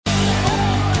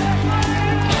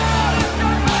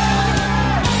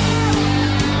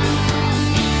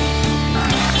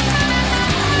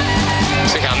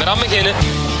beginnen.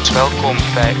 Welkom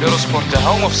bij Eurosport, de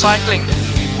home of cycling.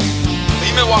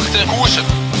 Niet meer wachten, koersen.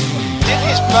 Dit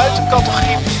is buiten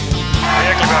categorie.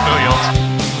 Werkelijk waar briljant.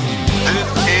 Dit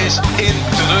is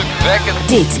indrukwekkend.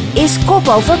 Dit is Kop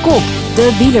Over Kop, de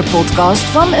wielerpodcast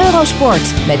van Eurosport.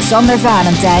 Met Sander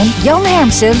Valentijn, Jan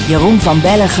Hermsen, Jeroen van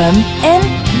Bellegem en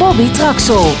Bobby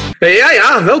Traxel.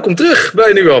 Ja, welkom terug bij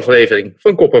een nieuwe aflevering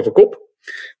van Kop Over Kop.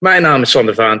 Mijn naam is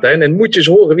Sander Valentijn en moet je eens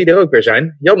horen wie er ook weer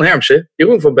zijn. Jan Hermsen,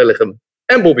 Jeroen van Bellegem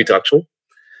en Bobby Traxel.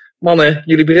 Mannen,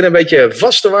 jullie beginnen een beetje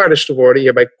vaste waardes te worden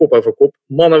hier bij Kop Over Kop.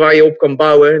 Mannen waar je op kan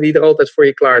bouwen, die er altijd voor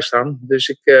je klaarstaan. Dus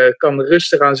ik kan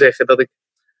rustig aan zeggen dat ik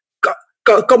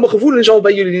kan mijn gevoelens al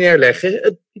bij jullie neerleggen.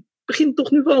 Het begint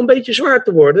toch nu wel een beetje zwaar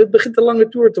te worden. Het begint een lange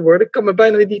tour te worden. Ik kan me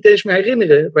bijna niet eens meer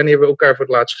herinneren wanneer we elkaar voor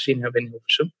het laatst gezien hebben in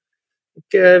Hilversum.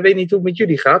 Ik weet niet hoe het met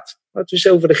jullie gaat. Laten we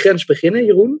eens over de grens beginnen.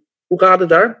 Jeroen, hoe gaat het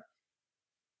daar?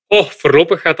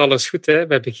 Voorlopig gaat alles goed. Hè.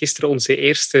 We hebben gisteren onze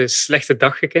eerste slechte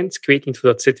dag gekend. Ik weet niet hoe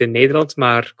dat zit in Nederland,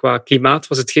 maar qua klimaat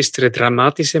was het gisteren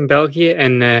dramatisch in België.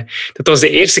 En dat was de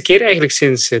eerste keer eigenlijk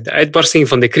sinds de uitbarsting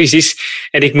van de crisis.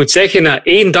 En ik moet zeggen, na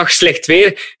 1 dag slecht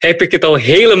weer heb ik het al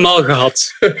helemaal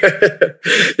gehad.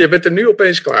 Je bent er nu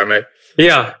opeens klaar mee.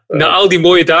 Ja, na al die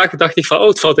mooie dagen dacht ik van,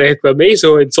 het valt eigenlijk wel mee.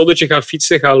 Zo in het zonnetje gaan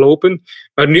fietsen, gaan lopen.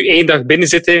 Maar nu 1 dag binnen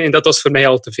zitten en dat was voor mij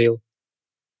al te veel.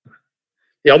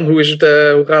 Jan,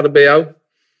 hoe gaat het bij jou?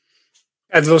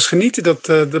 Het was genieten,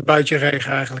 dat buitje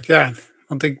regen eigenlijk. Ja,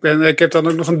 want ik heb dan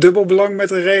ook nog een dubbel belang met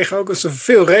de regen ook. Als er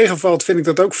veel regen valt, vind ik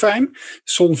dat ook fijn.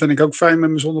 Zon vind ik ook fijn met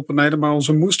mijn zonnepanelen. Maar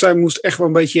onze moestuin moest echt wel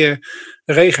een beetje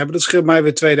regen hebben. Dat scheelt mij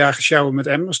weer 2 dagen sjouwen met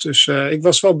emmers. Dus ik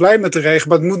was wel blij met de regen,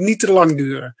 maar het moet niet te lang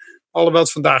duren. Alhoewel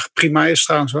het vandaag prima is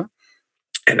trouwens hoor.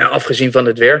 En afgezien van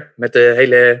het weer, met de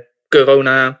hele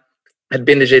corona, het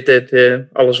binnenzitten,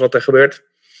 alles wat er gebeurt.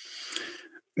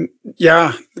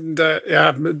 Ja,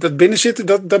 dat binnenzitten,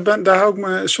 daar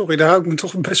hou ik me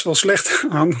toch best wel slecht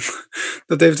aan.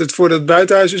 Dat heeft het voordeel dat het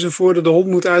buitenhuis is en voordeel de hond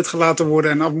moet uitgelaten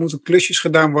worden en af moeten klusjes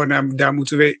gedaan worden. En daar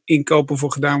moeten weer inkopen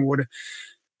voor gedaan worden.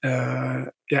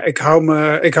 Ik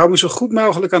hou me zo goed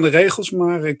mogelijk aan de regels,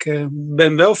 maar ik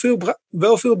ben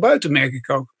wel veel buiten, merk ik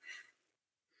ook.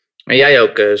 En jij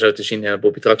ook, zo te zien,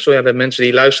 Bobby Traxel. Ja, de mensen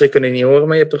die luisteren kunnen niet horen,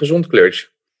 maar je hebt een gezond kleurtje.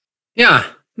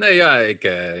 Ja. Nee,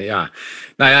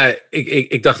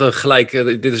 ik dacht dan gelijk,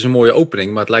 dit is een mooie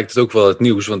opening, maar het lijkt het ook wel het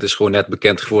nieuws, want het is gewoon net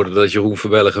bekend geworden dat Jeroen van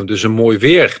Bellegem dus een mooi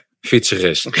weerfietser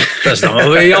is. Dat is dan wel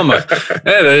weer jammer.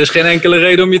 Er is geen enkele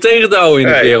reden om je tegen te houden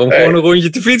in de keer, om gewoon een rondje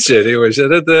te fietsen. Jongens.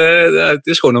 Het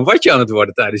is gewoon een watje aan het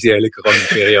worden tijdens die hele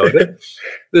coronaperiode.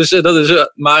 Dus dat is,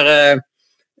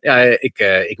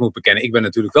 ik moet bekennen, ik ben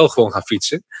natuurlijk wel gewoon gaan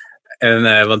fietsen.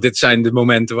 Want dit zijn de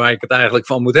momenten waar ik het eigenlijk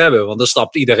van moet hebben. Want dan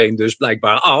stapt iedereen dus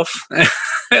blijkbaar af.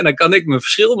 En dan kan ik mijn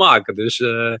verschil maken. Dus,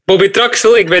 Bobby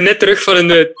Traxel, ik ben net terug van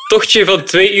een tochtje van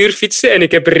 2 uur fietsen. En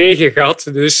ik heb regen gehad.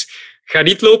 Dus ga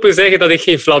niet lopen zeggen dat ik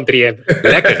geen Flandrie heb.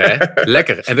 Lekker hè?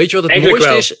 Lekker. En weet je wat het eigenlijk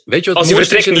mooiste is? Weet je wat het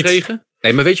mooiste is in de regen?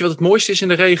 Nee, maar weet je wat het mooiste is in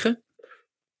de regen?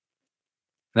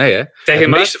 Nee hè? Het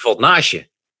meeste valt naast je.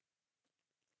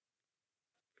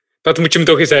 Dat moet je me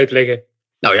toch eens uitleggen.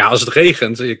 Nou ja, als het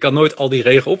regent, je kan nooit al die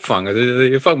regen opvangen.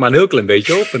 Je vangt maar een heel klein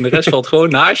beetje op en de rest valt gewoon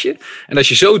naast je. En als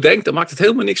je zo denkt, dan maakt het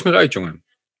helemaal niks meer uit, jongen.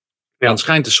 Ja, dan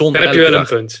schijnt de zon. Daar heb je wel een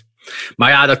punt. Maar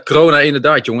ja, dat corona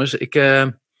inderdaad, jongens.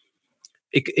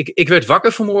 Ik werd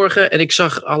wakker vanmorgen en ik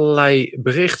zag allerlei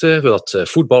berichten dat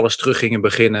voetballers terug gingen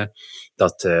beginnen.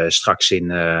 Dat straks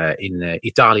in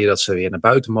Italië dat ze weer naar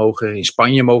buiten mogen. In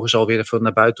Spanje mogen ze alweer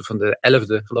naar buiten van de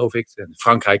 11e, geloof ik. En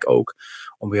Frankrijk ook,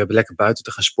 om weer lekker buiten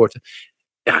te gaan sporten.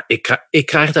 Ja, ik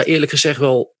krijg daar eerlijk gezegd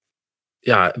wel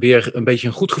weer een beetje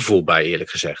een goed gevoel bij, eerlijk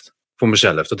gezegd. Voor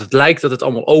mezelf. Dat het lijkt dat het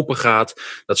allemaal open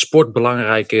gaat. Dat sport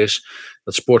belangrijk is.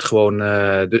 Dat sport gewoon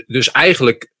dus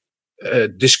eigenlijk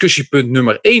discussiepunt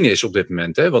nummer 1 is op dit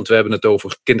moment. Hè? Want we hebben het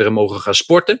over kinderen mogen gaan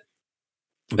sporten.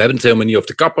 We hebben het helemaal niet over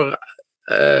de kapper.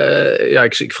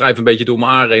 Ik wrijf een beetje door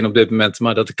mijn haren heen op dit moment.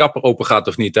 Maar dat de kapper open gaat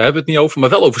of niet, daar hebben we het niet over. Maar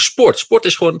wel over sport. Sport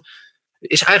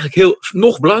is eigenlijk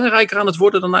nog belangrijker aan het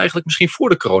worden dan eigenlijk misschien voor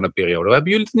de coronaperiode.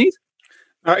 Hebben jullie het niet?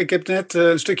 Nou, ik heb net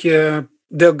een stukje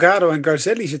Delgado en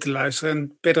Garzelli zitten luisteren.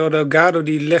 En Pedro Delgado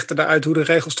die legde daaruit hoe de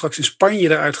regels straks in Spanje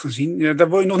eruit gaan zien. Ja, daar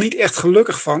word je nog niet echt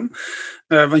gelukkig van.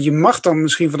 Want je mag dan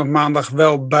misschien vanaf maandag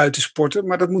wel buiten sporten.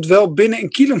 Maar dat moet wel binnen 1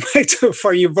 kilometer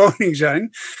van je woning zijn.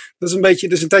 Dat is een beetje,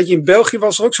 dus een tijdje in België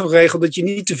was er ook zo'n regel dat je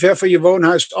niet te ver van je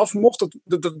woonhuis af mocht.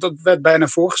 Dat werd bijna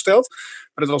voorgesteld.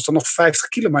 Maar dat was dan nog 50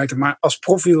 kilometer. Maar als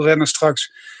profielrenner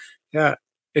straks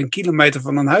 1 kilometer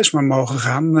van een huis maar mogen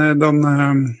gaan,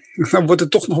 dan wordt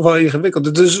het toch nog wel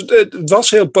ingewikkeld. Dus het was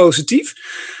heel positief.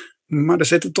 Maar er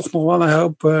zitten toch nog wel een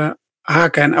hoop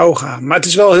haken en ogen aan. Maar het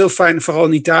is wel heel fijn, vooral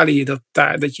in Italië,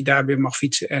 dat je daar weer mag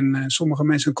fietsen. En sommige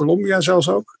mensen in Colombia zelfs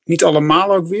ook. Niet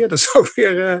allemaal ook weer. Dat is ook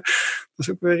weer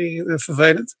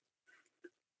vervelend.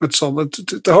 Maar het zal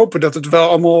te hopen dat het wel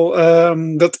allemaal,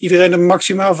 dat iedereen er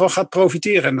maximaal van gaat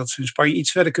profiteren. En dat ze in Spanje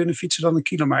iets verder kunnen fietsen dan een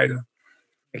kilometer.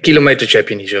 Een kilometertje heb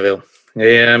je niet zoveel.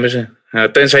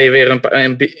 Tenzij je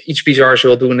weer iets bizars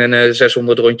wil doen en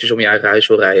 600 rondjes om je eigen huis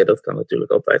wil rijden. Dat kan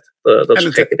natuurlijk altijd. Dat is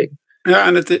een gekke ding. Ja,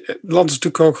 en het land is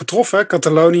natuurlijk ook getroffen. Hè?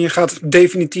 Catalonië gaat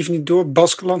definitief niet door.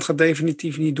 Baskeland gaat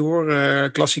definitief niet door.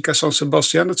 Classica San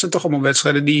Sebastian. Dat zijn toch allemaal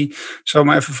wedstrijden die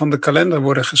zomaar even van de kalender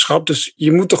worden geschrapt. Dus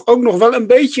je moet toch ook nog wel een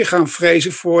beetje gaan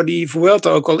vrezen voor die Vuelta.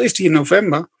 Ook al is die in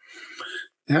november.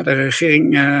 Ja, de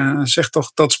regering zegt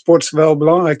toch dat sport wel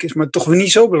belangrijk is. Maar toch weer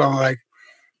niet zo belangrijk.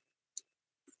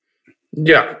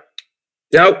 Ja.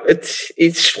 Nou, het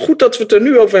is goed dat we het er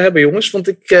nu over hebben, jongens.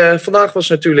 Want vandaag was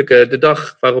natuurlijk de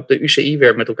dag waarop de UCI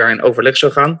weer met elkaar in overleg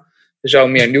zou gaan. Er zou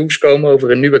meer nieuws komen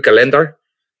over een nieuwe kalender.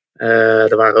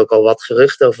 Er waren ook al wat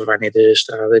geruchten over wanneer de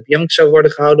Strade Bianche zou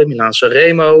worden gehouden. Milaan-San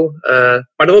Remo.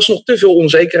 Maar er was nog te veel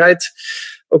onzekerheid.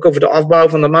 Ook over de afbouw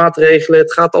van de maatregelen.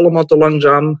 Het gaat allemaal te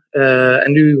langzaam.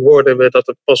 En nu hoorden we dat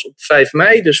het pas op 5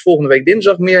 mei, dus volgende week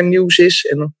dinsdag, meer nieuws is.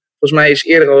 En volgens mij is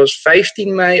eerder al eens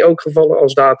 15 mei ook gevallen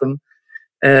als datum.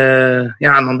 En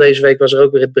dan deze week was er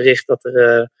ook weer het bericht dat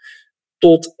er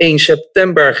tot 1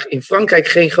 september in Frankrijk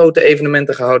geen grote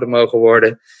evenementen gehouden mogen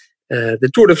worden. De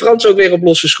Tour de France ook weer op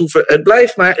losse schroeven. Het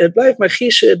blijft maar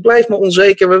gissen, het blijft maar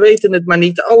onzeker. We weten het maar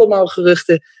niet. Allemaal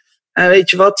geruchten. Weet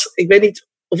je wat, ik weet niet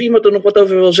of iemand er nog wat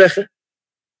over wil zeggen.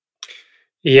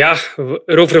 Ja,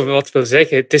 erover wat wil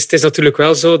zeggen. Het is natuurlijk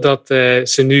wel zo dat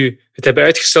ze nu het hebben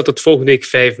uitgesteld tot volgende week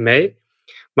 5 mei.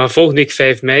 Maar volgende week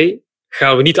 5 mei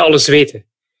gaan we niet alles weten.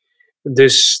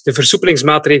 Dus de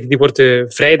versoepelingsmaatregelen die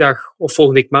worden vrijdag of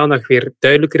volgende week maandag weer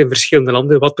duidelijker in verschillende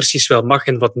landen. Wat precies wel mag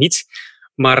en wat niet.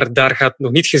 Maar daar gaat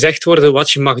nog niet gezegd worden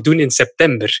wat je mag doen in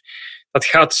september. Dat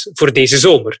gaat voor deze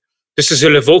zomer. Dus ze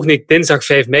zullen volgende week dinsdag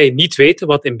 5 mei niet weten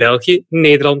wat in België,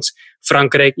 Nederland,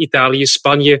 Frankrijk, Italië,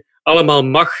 Spanje allemaal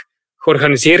mag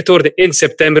georganiseerd worden in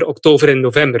september, oktober en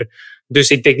november. Dus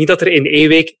ik denk niet dat er in 1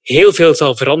 week heel veel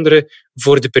zal veranderen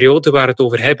voor de periode waar we het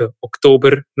over hebben,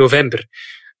 oktober, november.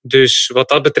 Dus wat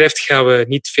dat betreft gaan we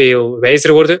niet veel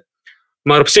wijzer worden.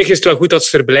 Maar op zich is het wel goed dat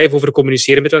ze er blijven over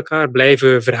communiceren met elkaar,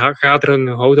 blijven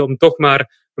vergaderingen houden om toch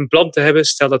maar een plan te hebben,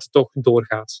 stel dat het toch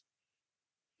doorgaat.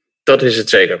 Dat is het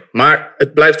zeker. Maar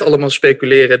het blijft allemaal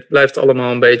speculeren. Het blijft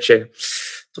allemaal een beetje,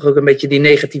 toch ook een beetje die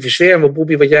negatieve sfeer. En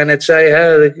Bobby, wat jij net zei,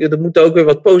 hè, er moeten ook weer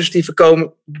wat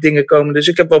positieve dingen komen. Dus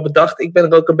ik heb wel bedacht, ik ben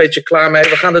er ook een beetje klaar mee.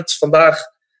 We gaan het vandaag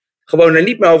gewoon er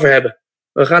niet meer over hebben.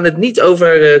 We gaan het niet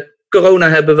over corona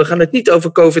hebben. We gaan het niet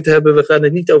over COVID hebben. We gaan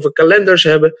het niet over kalenders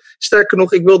hebben. Sterker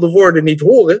nog, ik wil de woorden niet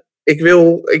horen. Ik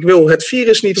wil het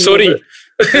virus niet horen. Sorry.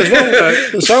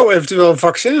 Er zou eventueel een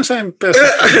vaccin zijn.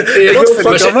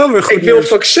 Ik wil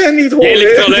vaccin niet horen. Jij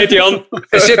ligt wel uit, Jan.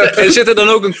 Er zit er dan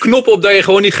ook een knop op dat je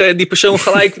gewoon die persoon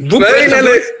gelijk...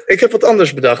 Nee. Ik heb wat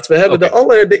anders bedacht. We hebben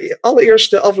de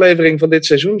allereerste aflevering van dit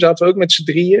seizoen zaten we ook met z'n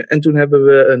drieën. En toen hebben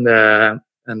we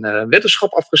een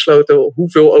weddenschap afgesloten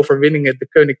hoeveel overwinningen de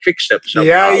Koning Quickstep zou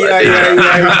halen.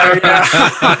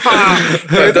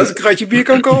 Ja. Dat een kratje bier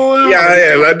kan komen.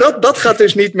 Ja, maar dat gaat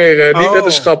dus niet meer. Die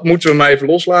weddenschap moeten we maar even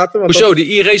loslaten. Want hoezo?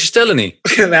 Die e-races tellen niet?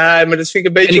 Nee, maar dat vind ik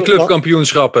een beetje... En die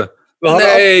clubkampioenschappen?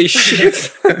 Nee,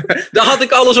 shit. Daar had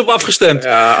ik alles op afgestemd.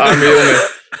 Ja, arme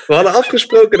jongen. We hadden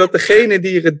afgesproken dat degene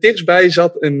die er het dichtst bij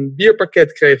zat een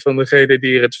bierpakket kreeg van degene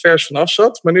die er het vers vanaf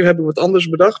zat. Maar nu hebben we het anders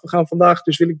bedacht. We gaan vandaag,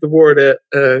 dus wil ik de woorden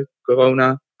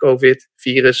corona, covid,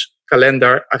 virus,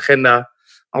 kalender, agenda,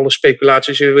 alle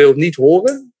speculaties je wilt niet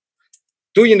horen.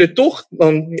 Doe je het toch,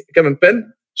 ik heb een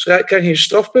pen, krijg je een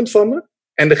strafpunt van me.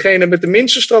 En degene met de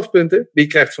minste strafpunten, die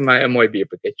krijgt van mij een mooi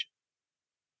bierpakketje.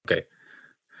 Oké.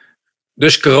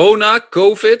 Dus corona,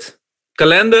 covid,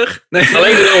 kalender. Nee.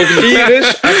 Alleen ook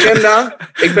virus, agenda.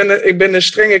 Ik ben een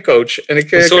strenge coach. En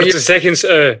een soort zeggens...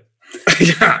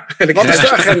 Ja. Wat is de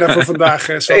agenda voor vandaag,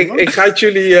 Sander? Ik ga het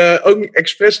jullie ook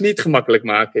expres niet gemakkelijk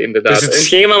maken, inderdaad. Dus het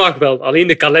schema mag wel, alleen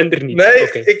de kalender niet. Nee,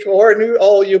 okay. Ik hoor nu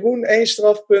al Jeroen 1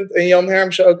 strafpunt en Jan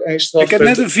Hermsen ook 1 strafpunt. Ik heb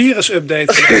net een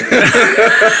virus-update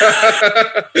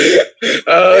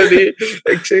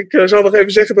ik zal nog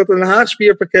even zeggen dat het een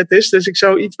Haagsbierpakket is, dus ik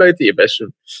zou iets beter je best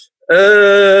doen.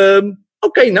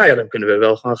 Oké, nou ja, dan kunnen we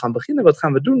wel gaan beginnen. Wat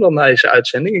gaan we doen dan na deze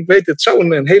uitzending? Ik weet, het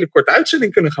zou een hele korte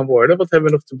uitzending kunnen gaan worden. Wat hebben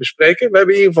we nog te bespreken? We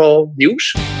hebben in ieder geval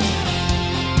nieuws.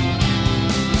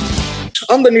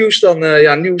 Ander nieuws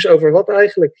dan, nieuws over wat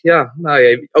eigenlijk? Ja,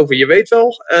 over je weet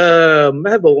wel. We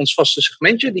hebben ons vaste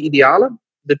segmentje, de idealen.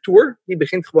 de Tour. Die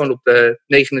begint gewoon op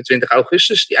 29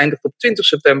 augustus. Die eindigt op 20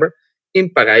 september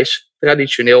in Parijs.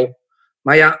 Traditioneel.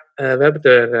 Maar ja,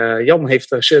 Jan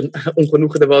heeft er zijn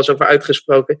ongenoegen er wel eens over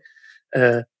uitgesproken.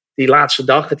 Die laatste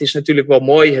dag, het is natuurlijk wel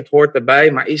mooi, het hoort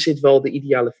erbij. Maar is dit wel de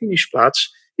ideale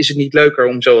finishplaats? Is het niet leuker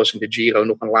om zoals in de Giro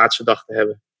nog een laatste dag te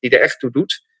hebben die er echt toe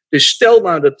doet? Dus stel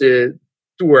nou dat de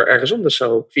Tour ergens anders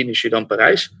zou finishen dan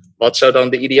Parijs. Wat zou dan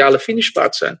de ideale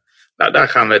finishplaats zijn? Nou, daar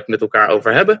gaan we het met elkaar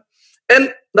over hebben.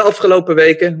 En de afgelopen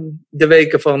weken, de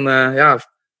weken van,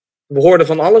 we hoorden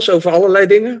van alles over allerlei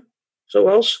dingen.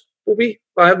 Zoals, Bobby,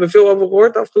 waar hebben we veel over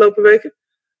gehoord de afgelopen weken?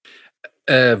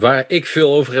 Waar ik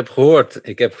veel over heb gehoord.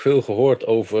 Ik heb veel gehoord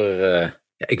over...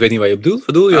 ik weet niet waar je op doelt. Wat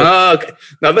bedoel je? Okay.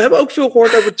 Nou, we hebben ook veel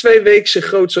gehoord over 2-weekse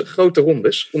grote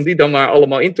rondes. Om die dan maar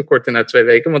allemaal in te korten naar 2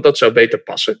 weken. Want dat zou beter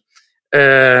passen.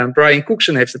 Brian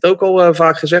Cookson heeft het ook al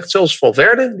vaak gezegd. Zelfs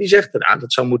Valverde, die zegt,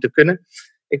 dat zou moeten kunnen.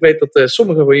 Ik weet dat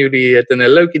sommigen van jullie het een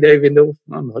leuk idee vinden.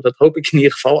 Nou, dat hoop ik in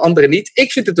ieder geval. Anderen niet.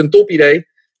 Ik vind het een top idee.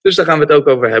 Dus daar gaan we het ook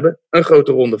over hebben. Een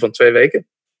grote ronde van 2 weken.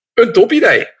 Een top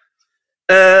idee.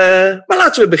 Maar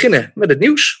laten we beginnen met het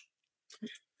nieuws.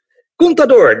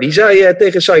 Contador, die zei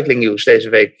tegen Cycling News deze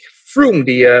week. Froome,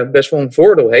 die best wel een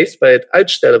voordeel heeft bij het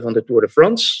uitstellen van de Tour de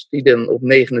France. Die dan op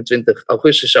 29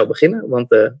 augustus zou beginnen. Want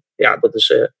dat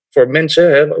is voor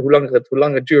mensen, hoe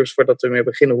langer het duurt voordat we weer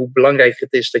beginnen, hoe belangrijk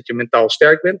het is dat je mentaal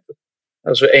sterk bent.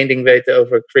 Als we 1 ding weten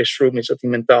over Chris Froome is dat hij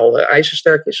mentaal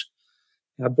ijzersterk is.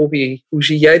 Ja, Bobby, hoe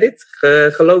zie jij dit?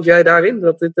 Geloof jij daarin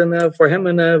dat dit voor hem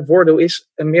een voordeel is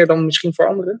en meer dan misschien voor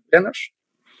andere renners?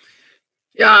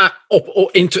 Ja,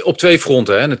 op 2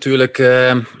 fronten. Hè. Natuurlijk,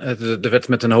 er werd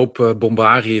met een hoop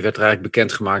bombarie werd er eigenlijk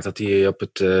bekendgemaakt dat hij op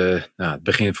het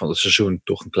begin van het seizoen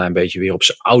toch een klein beetje weer op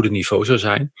zijn oude niveau zou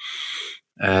zijn.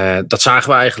 Dat zagen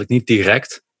we eigenlijk niet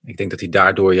direct. Ik denk dat hij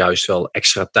daardoor juist wel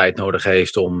extra tijd nodig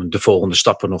heeft om de volgende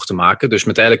stappen nog te maken. Dus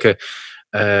met elke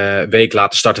week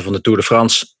laten starten van de Tour de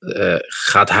France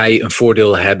gaat hij een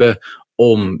voordeel hebben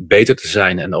om beter te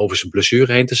zijn en over zijn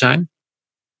blessure heen te zijn.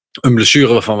 Een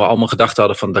blessure waarvan we allemaal gedacht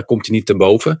hadden van daar komt hij niet te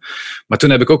boven. Maar toen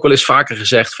heb ik ook wel eens vaker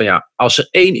gezegd van ja, als er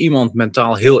 1 iemand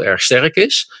mentaal heel erg sterk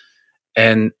is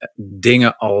en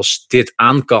dingen als dit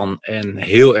aan kan en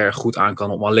heel erg goed aan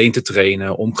kan om alleen te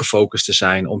trainen, om gefocust te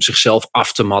zijn, om zichzelf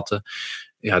af te matten,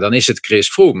 ja, dan is het Chris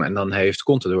Froome. En dan heeft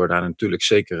Contador daar natuurlijk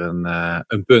zeker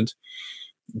een punt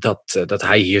dat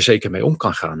hij hier zeker mee om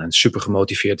kan gaan en super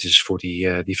gemotiveerd is voor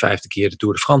die 5e keer de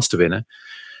Tour de France te winnen.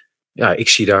 Ja, ik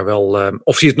zie daar wel...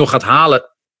 of hij het nog gaat halen,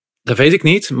 dat weet ik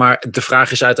niet. Maar de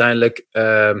vraag is uiteindelijk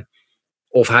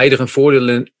of hij er een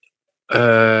voordeel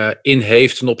in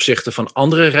heeft ten opzichte van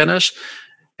andere renners.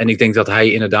 En ik denk dat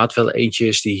hij inderdaad wel eentje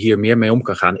is die hier meer mee om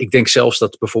kan gaan. Ik denk zelfs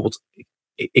dat bijvoorbeeld...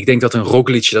 Ik denk dat een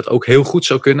Roglic dat ook heel goed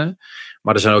zou kunnen.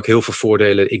 Maar er zijn ook heel veel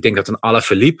voordelen. Ik denk dat een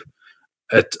Alaphilippe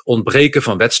het ontbreken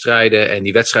van wedstrijden en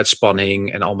die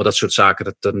wedstrijdspanning en allemaal dat soort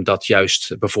zaken, dat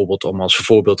juist bijvoorbeeld, om als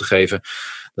voorbeeld te geven,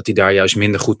 dat hij daar juist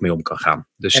minder goed mee om kan gaan.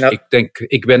 Dus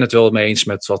ik ben het wel mee eens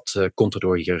met wat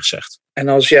Contador hier zegt. En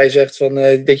als jij zegt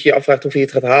dat je je afvraagt of hij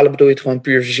het gaat halen, bedoel je het gewoon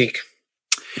puur fysiek?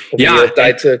 Of hij op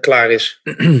tijd klaar is?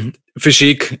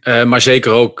 Fysiek, maar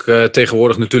zeker ook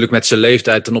tegenwoordig natuurlijk met zijn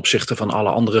leeftijd ten opzichte van alle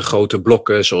andere grote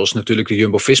blokken. Zoals natuurlijk de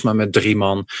Jumbo-Visma met 3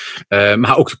 man.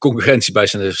 Maar ook de concurrentie bij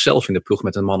zichzelf in de ploeg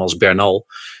met een man als Bernal.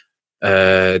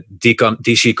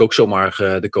 Die zie ik ook zomaar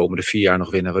de komende 4 jaar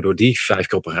nog winnen. Waardoor die 5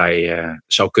 keer op een rij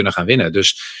zou kunnen gaan winnen.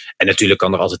 En natuurlijk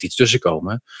kan er altijd iets tussen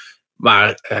komen.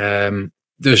 Maar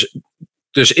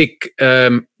Dus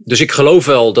ik geloof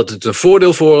wel dat het een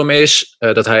voordeel voor hem is.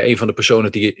 Dat hij een van de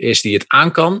personen die het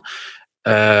aan kan.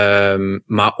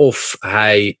 Maar of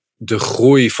hij de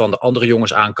groei van de andere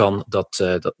jongens aan kan, dat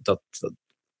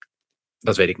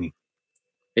weet ik niet.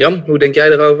 Jan, hoe denk jij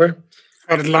daarover?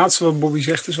 Ja, het laatste wat Bobby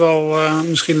zegt is wel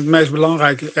misschien het meest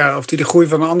belangrijke. Ja, of hij de groei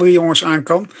van de andere jongens aan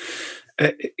kan.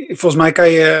 Volgens mij kan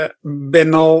je...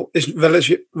 Bernal is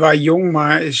weliswaar jong,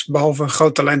 maar is behalve een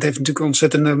groot talent, heeft natuurlijk een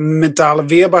ontzettende mentale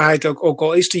weerbaarheid ook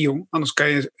al is hij jong. Anders kan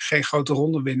je geen grote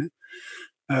ronde winnen.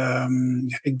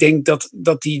 Ik denk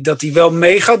dat hij wel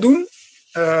mee gaat doen.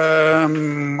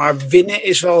 Maar winnen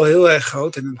is wel heel erg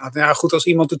groot. Inderdaad. Ja, goed, als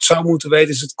iemand het zou moeten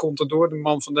weten, is het Contador, de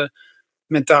man van de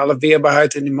mentale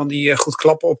weerbaarheid en die man die goed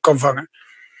klappen op kan vangen.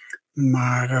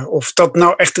 Maar of dat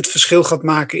nou echt het verschil gaat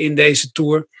maken in deze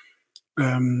Tour,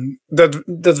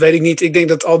 dat weet ik niet. Ik denk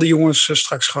dat al die jongens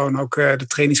straks gewoon ook de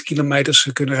trainingskilometers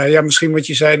kunnen rijden. Ja, misschien wat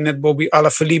je zei net, Bobby,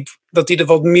 Alaphilippe, dat hij er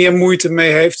wat meer moeite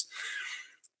mee heeft.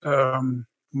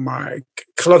 Maar ik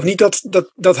geloof niet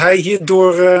dat hij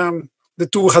hierdoor de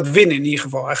Tour gaat winnen in ieder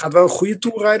geval. Hij gaat wel een goede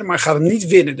Tour rijden, maar hij gaat hem niet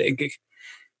winnen, denk ik.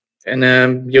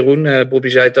 En Jeroen, Bobby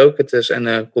zei het ook,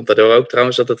 en Contador ook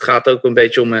trouwens, dat het gaat ook een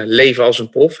beetje om leven als een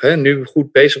prof. Hè? Nu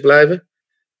goed bezig blijven.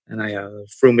 En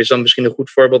Froome is dan misschien een goed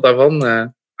voorbeeld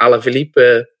daarvan.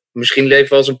 Alaphilippe, misschien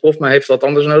leven als een prof, maar heeft wat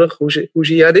anders nodig. Hoe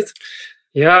zie jij dit?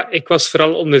 Ja, ik was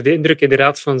vooral onder de indruk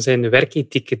inderdaad van zijn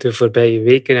werkethiek de voorbije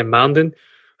weken en maanden.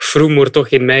 Froome wordt toch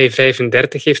in mei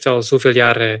 35, heeft al zoveel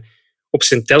jaar op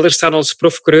zijn teller staan als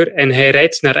profcoureur. En hij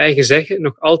rijdt naar eigen zeggen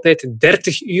nog altijd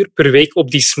 30 uur per week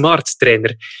op die smart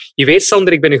trainer. Je weet,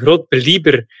 Sander, ik ben een groot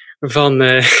belieber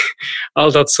van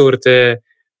al dat soort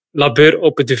labeur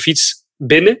op de fiets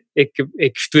binnen.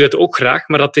 Ik doe dat ook graag,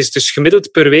 maar dat is dus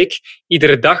gemiddeld per week,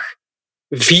 iedere dag,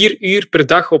 4 uur per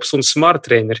dag op zo'n smart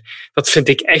trainer. Dat vind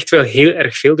ik echt wel heel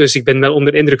erg veel. Dus ik ben wel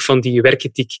onder indruk van die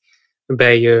werkethiek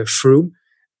bij Froome.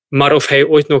 Maar of hij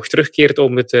ooit nog terugkeert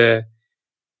om het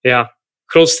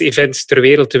grootste event ter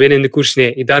wereld te winnen in de koers,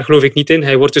 nee, daar geloof ik niet in.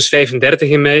 Hij wordt dus 35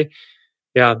 in mei.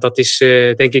 Ja, dat is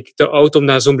denk ik te oud om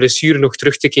na zo'n blessure nog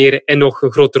terug te keren en nog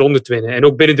een grote ronde te winnen. En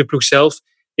ook binnen de ploeg zelf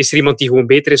is er iemand die gewoon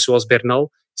beter is, zoals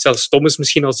Bernal. Zelfs Thomas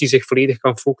misschien, als die zich volledig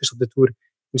kan focussen op de Tour.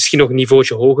 Misschien nog een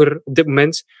niveautje hoger op dit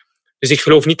moment. Dus ik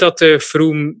geloof niet dat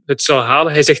Froome het zal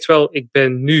halen. Hij zegt wel, ik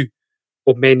ben nu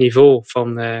op mijn niveau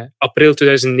van april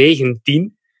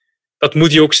 2019. Dat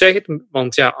moet je ook zeggen,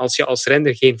 want ja, als je als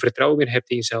renner geen vertrouwen meer hebt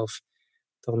in jezelf,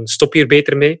 dan stop je er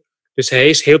beter mee. Dus hij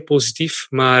is heel positief,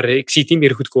 maar ik zie het niet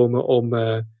meer goed komen om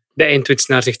de eindwinst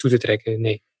naar zich toe te trekken.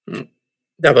 Nee.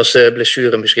 Daar was de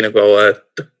blessure misschien ook wel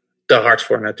te hard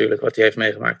voor natuurlijk, wat hij heeft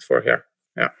meegemaakt vorig jaar.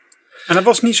 Ja. En dat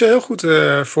was niet zo heel goed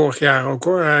vorig jaar ook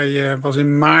hoor. Hij was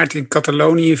in maart in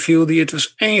Catalonië, viel hij. Het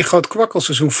was één groot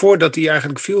kwakkelseizoen voordat hij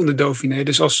eigenlijk viel in de Dauphiné.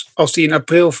 Dus als hij in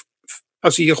april,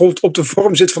 als hij rond op de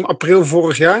vorm zit van april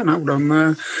vorig jaar, nou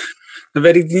dan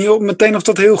weet ik niet meteen of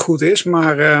dat heel goed is.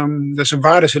 Maar zijn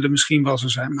waarden zullen misschien wel zo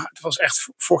zijn. Maar het was echt,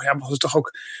 vorig jaar was het toch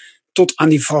ook, tot aan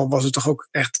die val was het toch ook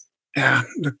echt, ja,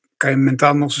 dan kan je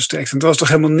mentaal nog zo sterk zijn. Het was toch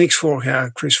helemaal niks vorig jaar,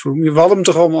 Chris Froome. We hadden hem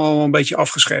toch allemaal een beetje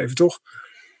afgeschreven, toch?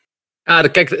 Ja,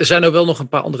 kijk, er zijn ook wel nog een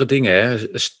paar andere dingen. Hè.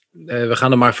 We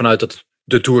gaan er maar vanuit dat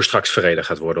de Tour straks verreden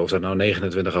gaat worden. Of dat nou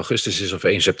 29 augustus is of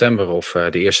 1 september of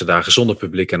de eerste dagen zonder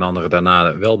publiek en de andere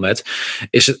daarna wel met.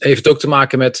 Heeft het ook te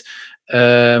maken met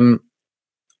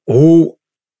hoe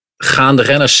gaan de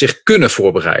renners zich kunnen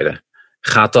voorbereiden?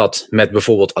 Gaat dat met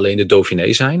bijvoorbeeld alleen de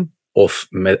Dauphiné zijn? Of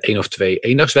met 1 of 2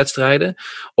 eendagswedstrijden?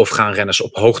 Of gaan renners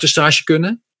op hoogtestage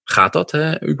kunnen? Gaat dat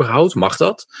überhaupt? Mag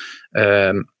dat?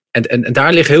 En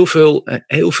daar ligt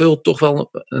heel veel toch wel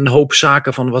een hoop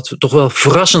zaken van wat toch wel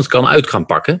verrassend kan uit gaan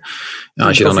pakken. Nou,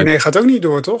 als je Dauphiné gaat ook niet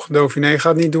door, toch? Dauphiné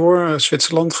gaat niet door,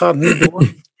 Zwitserland gaat niet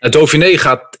door. Het Dauphiné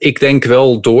gaat, ik denk,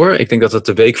 wel door. Ik denk dat het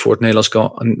de week voor het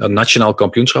nationaal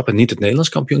kampioenschap en niet het Nederlands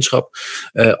kampioenschap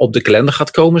op de kalender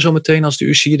gaat komen zometeen als de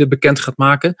UCI het bekend gaat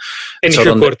maken. En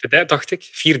gekort, dacht ik.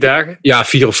 4 dagen. Ja,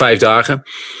 4 of 5 dagen.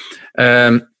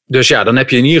 Dus ja, dan heb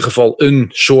je in ieder geval een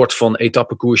soort van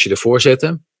etappekoersje ervoor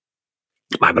zitten.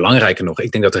 Maar belangrijker nog,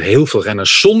 ik denk dat er heel veel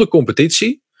renners zonder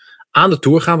competitie aan de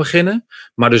Tour gaan beginnen.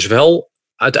 Maar dus wel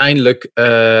uiteindelijk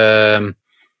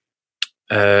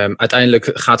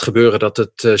gaat gebeuren dat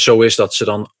het zo is dat ze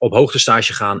dan op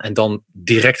hoogtestage gaan en dan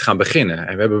direct gaan beginnen.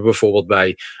 En we hebben bijvoorbeeld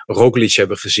bij Roglic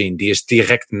gezien, die is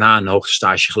direct na een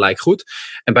hoogtestage gelijk goed.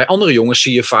 En bij andere jongens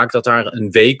zie je vaak dat daar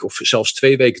een week of zelfs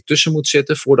 2 weken tussen moet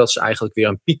zitten voordat ze eigenlijk weer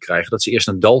een piek krijgen. Dat ze eerst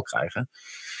een dal krijgen.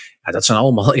 Ja, dat zijn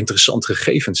allemaal interessante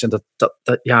gegevens. En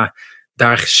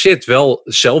daar zit wel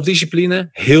zelfdiscipline,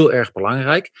 heel erg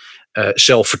belangrijk.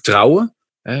 Zelfvertrouwen,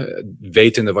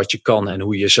 wetende wat je kan en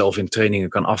hoe je jezelf in trainingen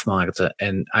kan afmaken.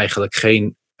 En eigenlijk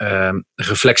geen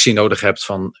reflectie nodig hebt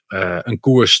van een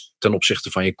koers ten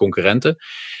opzichte van je concurrenten.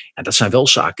 En dat zijn wel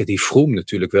zaken die Froome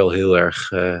natuurlijk wel heel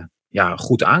erg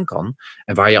goed aan kan.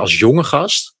 En waar je als jonge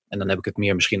gast, en dan heb ik het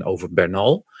meer misschien over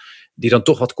Bernal, die dan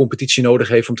toch wat competitie nodig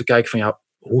heeft om te kijken van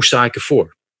hoe sta ik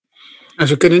ervoor? En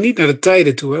ze kunnen niet naar de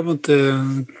tijden toe, hè? Want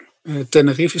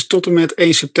Tenerife is tot en met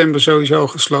 1 september sowieso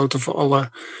gesloten voor alle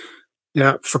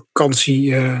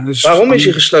vakantie. Dus waarom is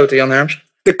hij gesloten, Jan Herms?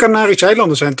 De Canarische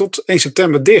eilanden zijn tot 1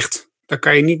 september dicht. Daar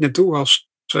kan je niet naartoe als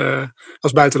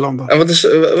buitenlander. En wat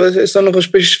is daar nog een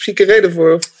specifieke reden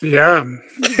voor? Ja.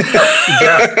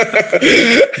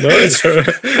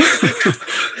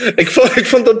 Ik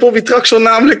vond dat Bobby Traxel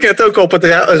namelijk net ook op het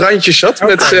randje zat.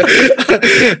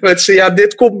 Met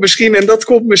dit komt misschien en dat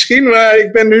komt misschien. Maar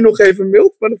ik ben nu nog even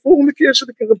mild. Maar de volgende keer zet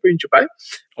ik er een puntje bij.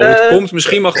 Of het komt,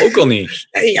 misschien mag ook al niet.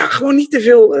 Nee, ja, gewoon niet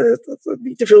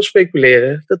te veel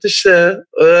speculeren. Dat is...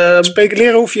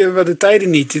 Speculeren hoef je wel de tijden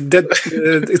niet.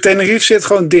 Tenerife zit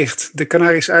gewoon dicht. De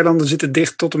Canarische eilanden zitten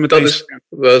dicht tot en met deze.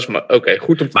 Oké,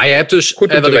 goed om te Maar je hebt dus, goed om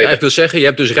te wat ik weten. eigenlijk wil zeggen, je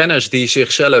hebt dus renners die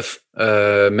zichzelf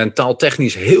mentaal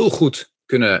technisch heel goed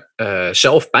kunnen,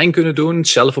 zelf pijn kunnen doen,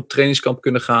 zelf op trainingskamp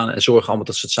kunnen gaan en zorgen allemaal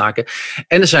dat soort zaken.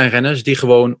 En er zijn renners die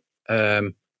gewoon,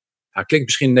 klinkt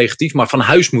misschien negatief, maar van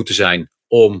huis moeten zijn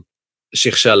om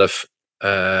zichzelf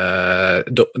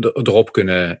erop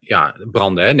kunnen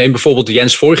branden. Hè. Neem bijvoorbeeld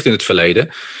Jens Voigt in het verleden.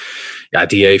 Ja,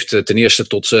 die heeft ten eerste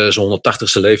tot zijn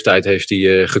 180ste leeftijd heeft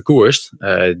hij gekoerst.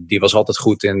 Die was altijd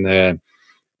goed in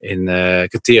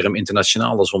criterium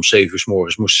internationaal als we om 7 uur 's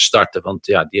morgens moesten starten. Want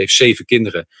ja, die heeft 7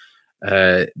 kinderen.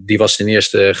 Die was ten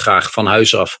eerste graag van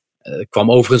huis af.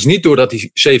 Kwam overigens niet doordat hij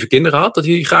 7 kinderen had, dat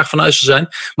hij graag van huis zou zijn.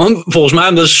 Maar volgens mij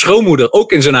omdat zijn schoonmoeder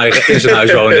ook in zijn huis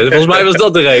woonde. Volgens mij was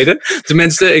dat de reden.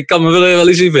 Tenminste, ik kan me wel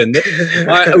iets in vinden.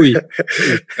 Maar oei.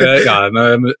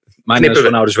 Mijn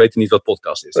schoonouders weten niet wat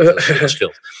podcast is. Dat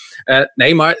scheelt.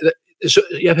 Nee, maar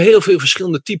je hebt heel veel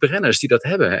verschillende type renners die dat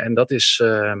hebben. En dat is...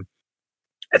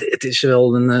 Het is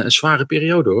wel een zware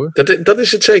periode, hoor. Dat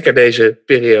is het zeker, deze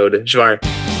periode. Zwaar.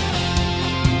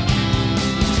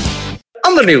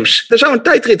 Ander nieuws. Er zou een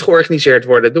tijdrit georganiseerd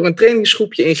worden door een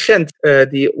trainingsgroepje in Gent.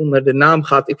 Die onder de naam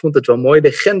gaat, ik vond het wel mooi,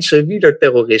 de Gentse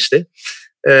wielerterroristen.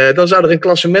 Dan zou er een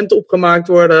klassement opgemaakt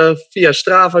worden via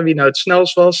Strava wie nou het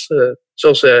snelst was.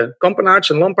 Zoals Kampenaerts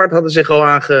en Lampaard hadden zich al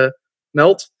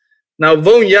aangemeld. Nou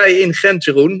woon jij in Gent,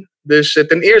 Jeroen. Dus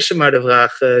ten eerste maar de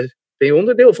vraag, ben je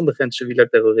onderdeel van de Gentse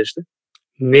wielerterroristen?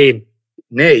 Nee.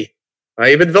 Maar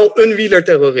je bent wel een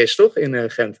wielerterrorist, toch,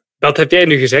 in Gent? Dat heb jij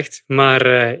nu gezegd. Maar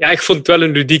ik vond het wel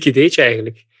een ludiek ideetje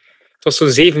eigenlijk. Het was zo'n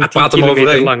 17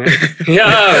 kilometer lang. Hè?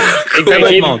 Ja, ik ben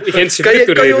geen Gentse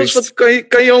wielerterrorist.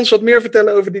 Kan je ons wat meer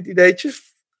vertellen over dit ideetje?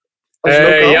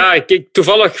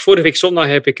 Toevallig vorige week zondag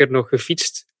heb ik er nog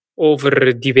gefietst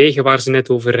over die wegen waar ze net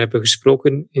over hebben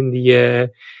gesproken in die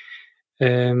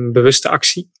bewuste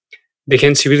actie. De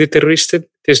Gentse wielerterroristen.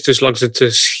 Het is dus langs het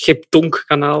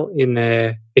Schiptonk-kanaal in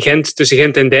Gent, tussen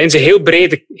Gent en Deinze. Heel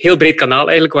breed kanaal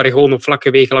eigenlijk, waar je gewoon op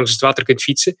vlakke wegen langs het water kunt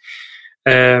fietsen.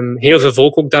 Heel veel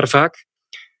volk ook daar vaak,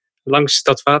 langs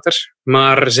dat water.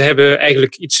 Maar ze hebben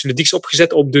eigenlijk iets ludieks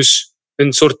opgezet om dus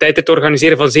een soort tijdrit te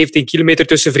organiseren van 17 kilometer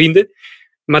tussen vrienden.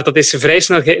 Maar dat is vrij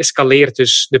snel geëscaleerd.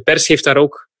 Dus de pers heeft daar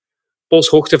ook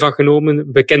polshoogte van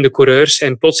genomen, bekende coureurs.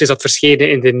 En plots is dat verschenen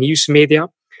in de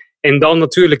nieuwsmedia. En dan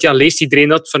natuurlijk leest iedereen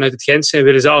dat vanuit het Gentse en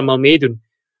willen ze allemaal meedoen.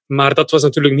 Maar dat was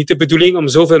natuurlijk niet de bedoeling om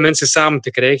zoveel mensen samen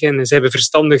te krijgen. En ze hebben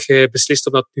verstandig beslist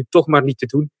om dat nu toch maar niet te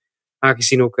doen.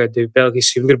 Aangezien ook de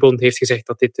Belgische Wielerbond heeft gezegd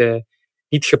dat dit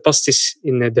niet gepast is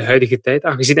in de huidige tijd.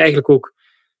 Aangezien eigenlijk ook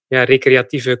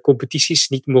recreatieve competities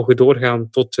niet mogen doorgaan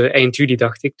tot eind juli,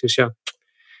 dacht ik. Dus ja,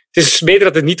 het is beter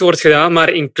dat het niet wordt gedaan.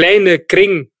 Maar in kleine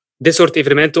kring dit soort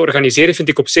evenementen organiseren vind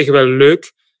ik op zich wel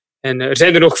leuk. En er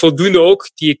zijn er nog voldoende ook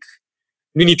die ik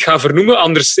nu niet ga vernoemen,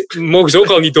 anders mogen ze ook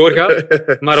al niet doorgaan.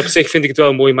 Maar op zich vind ik het wel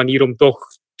een mooie manier om toch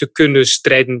te kunnen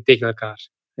strijden tegen elkaar.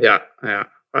 Ja.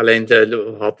 Alleen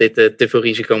had dit te veel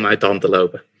risico om uit de hand te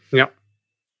lopen. Ja.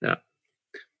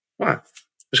 Maar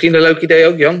misschien een leuk idee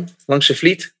ook, Jan. Langs de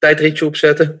Vliet, tijdritje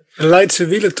opzetten. Leidse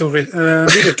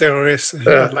wielerterroristen.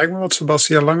 Ja, dat lijkt me wat,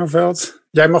 Sebastian Langeveld.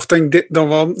 Jij mag denk ik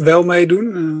dan wel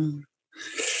meedoen.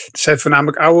 Het zijn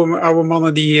voornamelijk oude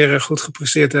mannen die hier goed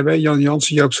gepresteerd hebben. Jan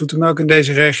Jansen, Joop Zoetemelk in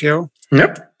deze regio.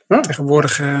 Ja.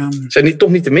 Tegenwoordig... zijn toch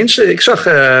niet de minste? Ik zag...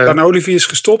 Dan Olivier is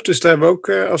gestopt, dus daar hebben we ook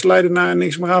als Leidenaar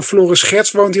niks meer aan. Floris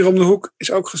Scherts woont hier om de hoek,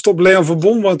 is ook gestopt. Leon van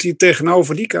Bon woont hier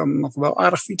tegenover, die kan nog wel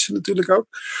aardig fietsen natuurlijk ook.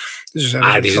 Dus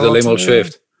die zit alleen maar op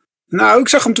Zwift. Nou, ik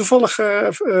zag hem toevallig,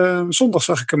 zondag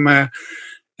zag ik hem...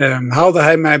 haalde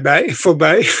hij mij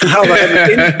voorbij. Haalde hij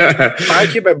me in. Een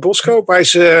paardje bij Boskoop. Hij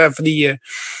is van die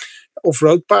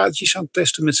off-road paardjes aan het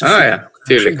testen met zijn ja,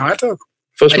 tuurlijk. Ging hard ook.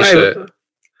 Volgens mij...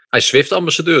 Hij is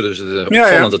Zwift-ambassadeur, dus het is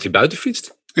opvallend dat hij buiten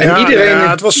fietst. En iedereen...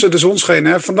 het was de zon scheen.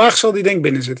 Hè. Vandaag zal die denk ik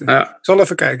binnen zitten. Ja. Ik zal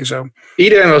even kijken zo.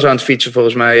 Iedereen was aan het fietsen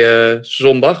volgens mij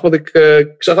zondag. Want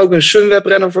ik zag ook een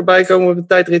Sunweb-renner voorbij komen op een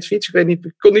tijdritfiets.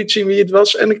 Ik kon niet zien wie het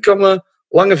was. En ik kwam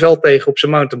Langeveld tegen op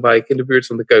zijn mountainbike in de buurt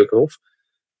van de Keukenhof.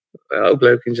 Ook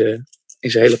leuk in zijn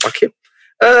hele pakje.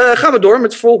 Gaan we door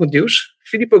met het volgende nieuws.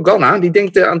 Filippo Ganna, die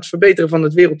denkt aan het verbeteren van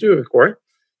het werelduurrecord.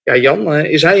 Ja, Jan,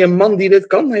 is hij een man die dit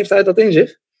kan? Heeft hij dat in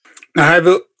zich? Nou, hij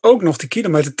wil ook nog de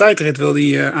kilometer tijdrit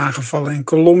aangevallen in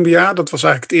Colombia. Dat was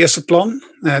eigenlijk het eerste plan.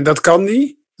 Dat kan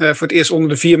hij. Voor het eerst onder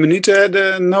de 4 minuten.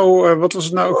 Wat was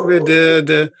het nou ook weer?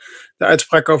 De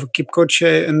uitspraak over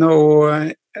Kipchoge.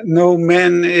 No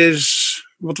man is...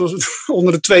 Wat was het?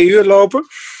 Onder de 2 uur lopen.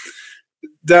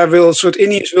 daar wil een soort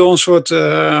Ineos een soort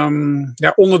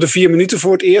onder de 4 minuten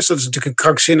voor het eerst. Dat is natuurlijk een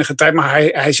krankzinnige tijd, maar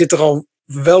hij zit er al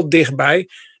wel dichtbij.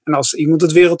 En als iemand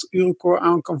het werelduurrecord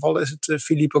aan kan vallen, is het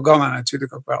Filippo Ganna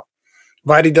natuurlijk ook wel.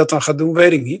 Waar hij dat dan gaat doen,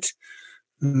 weet ik niet.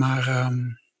 Maar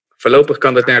voorlopig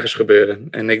kan dat nergens gebeuren.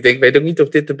 En ik weet ook niet of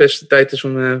dit de beste tijd is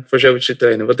om voor zoiets te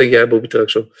trainen. Wat denk jij, Bobby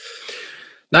Traxel?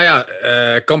 Nou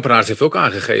ja, Kampenaerts heeft ook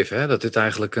aangegeven dat dit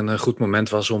eigenlijk een goed moment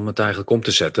was om het eigenlijk om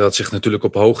te zetten. Dat zich natuurlijk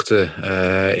op hoogte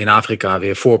in Afrika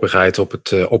weer voorbereidt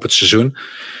op het seizoen.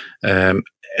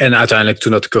 En uiteindelijk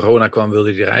toen dat corona kwam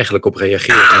wilde hij er eigenlijk op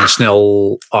reageren. En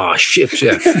snel, shit,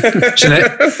 ja.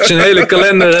 zijn hele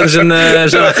kalender en zijn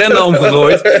agenda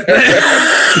omgegooid.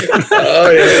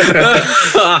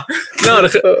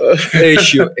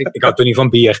 Ik hou toch niet van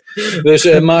bier.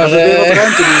 Dus,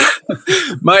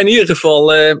 maar in ieder geval,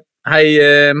 hij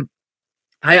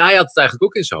had het eigenlijk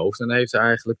ook in zijn hoofd. En hij heeft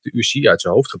eigenlijk de UCI uit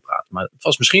zijn hoofd gepraat. Maar het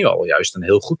was misschien wel juist een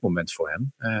heel goed moment voor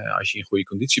hem. Als je in goede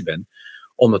conditie bent.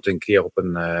 Om het een keer op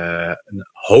een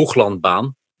hooglandbaan,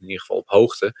 in ieder geval op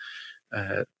hoogte,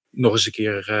 nog eens een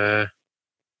keer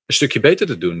een stukje beter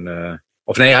te doen.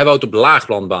 Of nee, hij wou het op de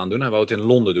laaglandbaan doen. Hij wou het in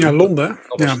Londen doen. Ja, Londen.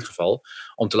 Dat was het geval.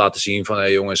 Om te laten zien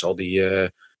van, jongens, al die...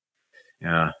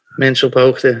 mensen op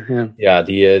hoogte. Ja,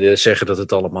 die zeggen dat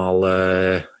het allemaal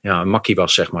een makkie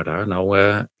was, zeg maar daar.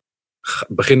 Nou,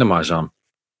 begin er maar eens aan.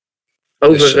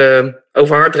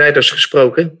 Over hardrijders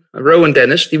gesproken. Rowan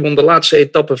Dennis, die won de laatste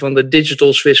etappe van de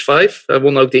Digital Swiss 5. Hij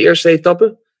won ook de eerste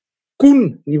etappe.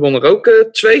 Koen, die won er ook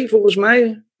 2 volgens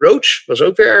mij. Roach was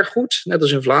ook weer erg goed, net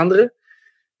als in Vlaanderen.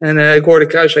 En ik hoorde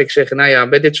Kruiswijk zeggen,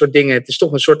 bij dit soort dingen, het is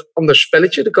toch een soort ander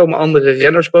spelletje. Er komen andere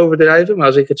renners bovendrijven. Maar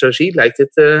als ik het zo zie, lijkt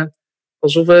het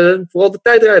alsof vooral de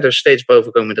tijdrijders steeds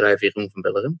boven komen drijven in Jeroen van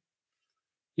Bellegem.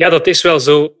 Ja, dat is wel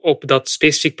zo op dat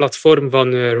specifiek platform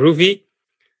van Rouvy,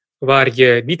 waar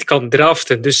je niet kan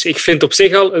draften. Dus ik vind op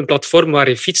zich al een platform waar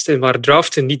je fietst en waar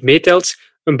draften niet meetelt,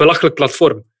 een belachelijk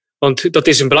platform. Want dat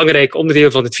is een belangrijk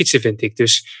onderdeel van het fietsen, vind ik.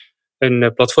 Dus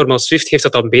een platform als Zwift heeft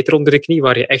dat dan beter onder de knie,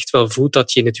 waar je echt wel voelt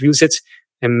dat je in het wiel zit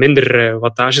en minder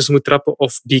wattages moet trappen.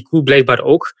 Of die Cool blijkbaar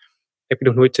ook. Heb je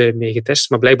nog nooit mee getest,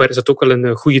 maar blijkbaar is dat ook wel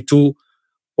een goede tool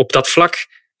op dat vlak.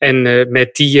 En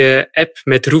met die app,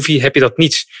 met Rouvy, heb je dat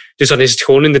niet. Dus dan is het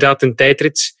gewoon inderdaad een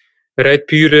tijdrit, eruit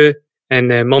puren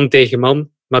en man tegen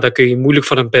man. Maar dan kun je moeilijk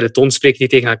van een peloton spreken die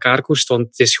tegen elkaar koerst, want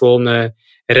het is gewoon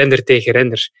renner tegen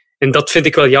renner. En dat vind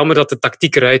ik wel jammer, dat de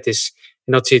tactiek eruit is.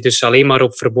 En dat je dus alleen maar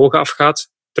op vermogen afgaat.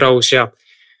 Trouwens,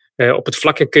 op het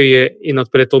vlakke kun je in dat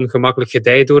peloton gemakkelijk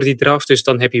gedijen door die draf. Dus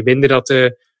dan heb je minder dat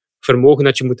vermogen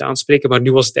dat je moet aanspreken. Maar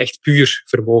nu was het echt puur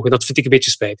vermogen. Dat vind ik een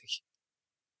beetje spijtig.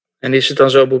 En is het dan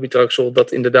zo, Bobby Traxel,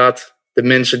 dat inderdaad de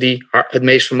mensen die het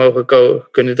meest vermogen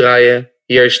kunnen draaien,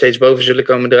 hier steeds boven zullen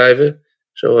komen drijven?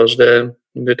 Zoals de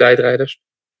tijdrijders.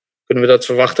 Kunnen we dat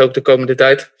verwachten ook de komende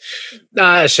tijd?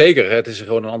 Nou, zeker. Het is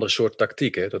gewoon een andere soort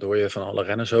tactiek. Hè. Dat hoor je van alle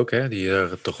renners ook. Hè. Die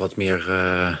er toch wat meer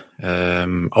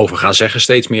over gaan zeggen,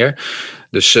 steeds meer.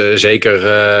 Dus zeker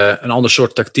een ander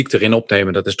soort tactiek erin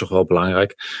opnemen. Dat is toch wel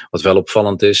belangrijk. Wat wel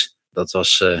opvallend is, dat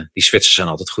was die Zwitsers zijn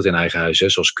altijd goed in eigen huis. Hè,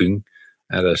 zoals Kuhn.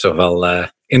 Dat is toch wel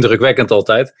indrukwekkend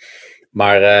altijd.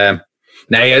 Maar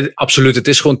nee, absoluut. Het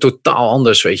is gewoon totaal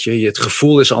anders, weet je. Het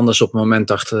gevoel is anders op het moment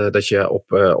dat je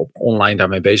op online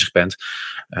daarmee bezig bent.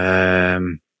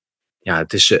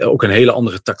 Het is ook een hele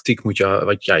andere tactiek.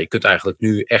 Je kunt eigenlijk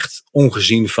nu echt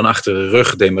ongezien van achter de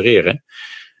rug demareren.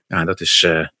 Ja, dat is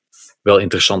wel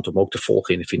interessant om ook te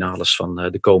volgen in de finales van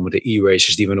de komende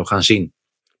e-races die we nog gaan zien.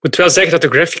 Ik moet wel zeggen dat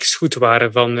de graphics goed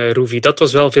waren van Rouvy. Dat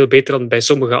was wel veel beter dan bij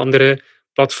sommige andere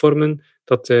platformen.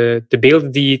 Dat de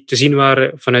beelden die te zien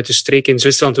waren vanuit de streek in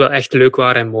Zwitserland wel echt leuk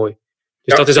waren en mooi.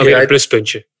 Dus dat is alweer een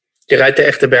pluspuntje. Je rijdt de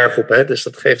echte berg op, hè? Dus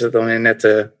dat geeft het dan weer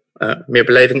net meer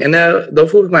beleving. En dan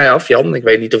vroeg ik mij af, Jan, ik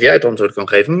weet niet of jij het antwoord kan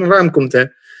geven, maar waarom komt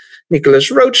Nicolas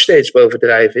Roach steeds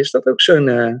bovendrijven? Is dat ook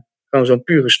gewoon zo'n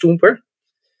pure stoemper?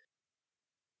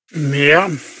 Ja,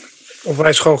 of hij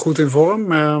is gewoon goed in vorm.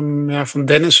 Van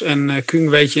Dennis en Kuhn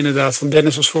weet je inderdaad. Van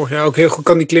Dennis was vorig jaar ook heel goed.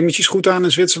 Kan die klimmetjes goed aan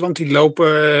in Zwitserland. Die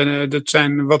lopen, dat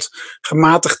zijn wat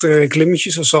gematigde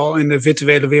klimmetjes. Dat zal in de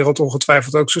virtuele wereld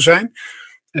ongetwijfeld ook zo zijn.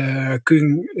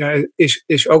 Kuhn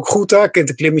is ook goed daar. Kent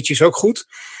de klimmetjes ook goed.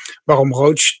 Waarom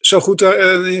Roach zo goed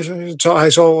is?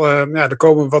 Er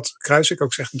komen wat, Kruiswijk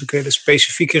ook zegt, natuurlijk hele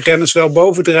specifieke renners wel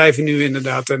bovendrijven nu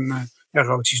inderdaad. En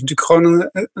Roach is natuurlijk gewoon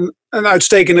een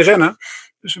uitstekende renner.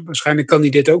 Dus waarschijnlijk kan hij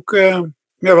dit ook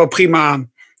wel prima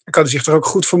aan. En kan hij zich er ook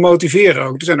goed voor motiveren.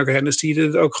 Ook. Er zijn ook renners die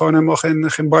er ook gewoon helemaal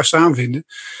geen barst aan vinden.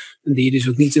 En die je dus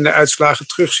ook niet in de uitslagen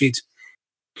terugziet.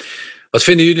 Wat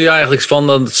vinden jullie eigenlijk van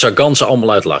dat Sagan ze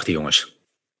allemaal uitlacht, die jongens?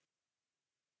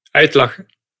 Uitlachen?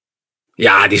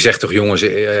 Ja, die zegt toch, jongens,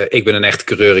 ik ben een echte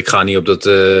coureur. Ik ga niet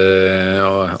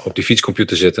op die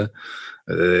fietscomputer zitten.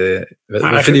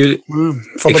 Wat vinden jullie?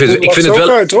 Van de Poel lacht ze ook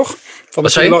uit, toch? Van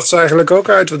de Poel lacht ze eigenlijk ook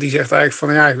uit. Want die zegt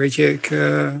eigenlijk van, weet je,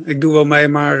 ik doe wel mee,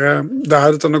 maar daar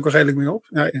houdt het dan ook wel redelijk mee op.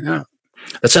 Ja.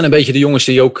 Dat zijn een beetje de jongens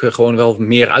die ook gewoon wel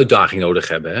meer uitdaging nodig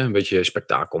hebben. Hè? Een beetje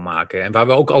spektakel maken. En waar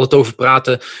we ook altijd over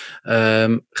praten,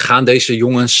 gaan deze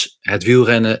jongens het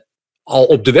wielrennen al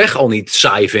op de weg al niet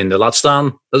saai vinden. Laat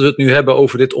staan dat we het nu hebben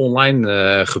over dit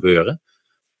online gebeuren.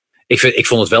 Ik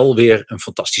vond het wel weer een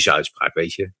fantastische uitspraak,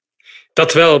 weet je.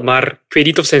 Dat wel, maar ik weet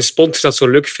niet of zijn sponsors dat zo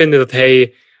leuk vinden dat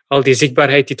hij al die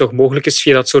zichtbaarheid die toch mogelijk is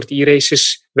via dat soort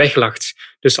e-races weglacht.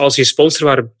 Dus als je sponsor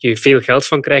waar je veel geld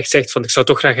van krijgt zegt van ik zou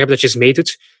toch graag hebben dat je eens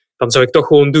meedoet, dan zou ik toch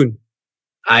gewoon doen.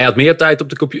 Hij had meer tijd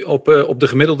op de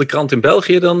gemiddelde krant in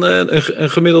België dan een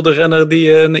gemiddelde renner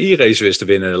die een e-race wist te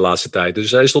winnen de laatste tijd.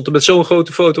 Dus hij stond er met zo'n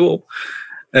grote foto op.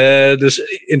 Dus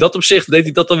in dat opzicht deed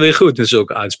hij dat dan weer goed, in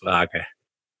zulke uitspraken.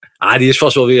 Die is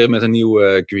vast wel weer met een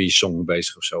nieuwe Grease-song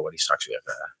bezig of zo, waar die straks weer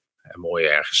mooi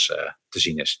ergens te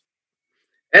zien is.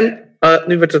 En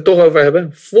nu we het er toch over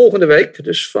hebben, volgende week,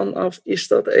 dus vanaf,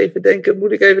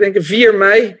 moet ik even denken, 4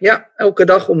 mei. Ja, elke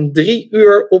dag om 3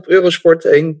 uur op Eurosport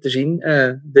 1 te zien.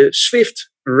 De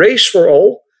Swift Race for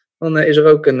All. Dan is er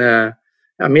ook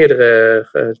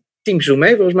meerdere teams doen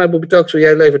mee. Volgens mij, Bobby Traxel,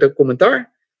 jij levert ook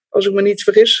commentaar, als ik me niet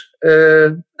vergis.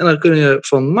 En dan kun je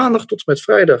van maandag tot en met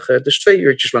vrijdag dus 2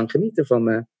 uurtjes lang genieten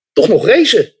van toch nog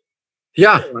racen.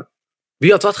 Ja,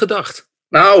 wie had dat gedacht?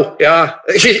 Nou, ja,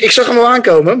 ik zag hem wel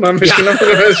aankomen, maar misschien nog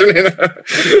mensen in.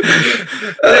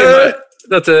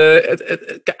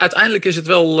 Uiteindelijk is het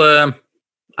wel...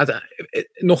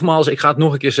 nogmaals, ik ga het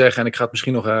nog een keer zeggen en ik ga het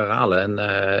misschien nog herhalen. En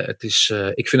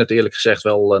ik vind het eerlijk gezegd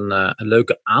wel een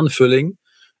leuke aanvulling.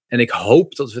 En ik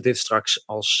hoop dat we dit straks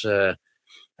als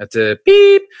het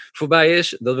piep voorbij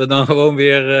is, dat we dan gewoon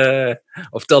weer...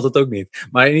 of telt het ook niet.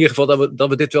 Maar in ieder geval dat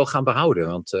we dit wel gaan behouden.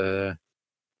 Want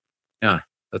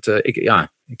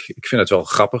ik vind het wel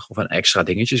grappig of een extra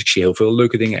dingetjes. Ik zie heel veel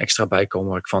leuke dingen extra bijkomen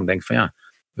waar ik van denk van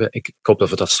ik hoop dat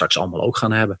we dat straks allemaal ook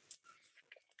gaan hebben.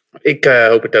 Ik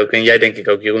hoop het ook. En jij denk ik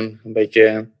ook, Jeroen. Een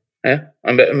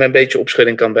beetje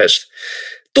opschudding kan best.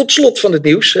 Tot slot van het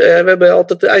nieuws. We hebben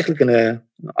altijd eigenlijk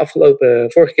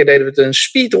vorige keer deden we het een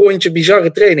speedrondje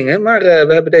bizarre trainingen. Maar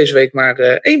we hebben deze week maar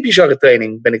 1 bizarre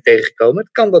training ben ik tegengekomen.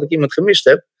 Het kan dat ik iemand gemist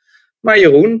heb. Maar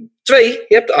Jeroen, 2.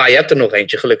 Je hebt er nog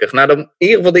eentje gelukkig. Nou, dan, in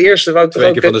ieder geval de eerste wou ik toch ook...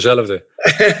 2 keer van dezelfde.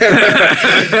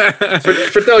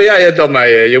 Vertel jij het dan maar,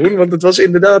 Jeroen. Want het was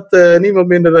inderdaad niemand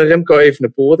minder dan Remco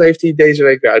Evenepoel. Wat heeft hij deze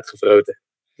week weer uitgevroten?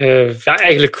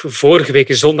 Eigenlijk vorige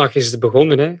week zondag is het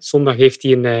begonnen. Hè. Zondag heeft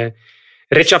hij een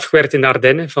ritje afgewerkt in de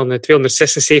Ardennen van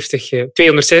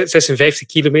 256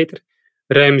 kilometer.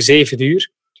 Ruim 7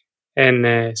 uur.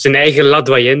 En zijn eigen La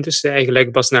Doyenne, dus de eigen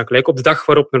Luik-Bastenaken-Luik, op de dag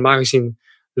waarop normaal gezien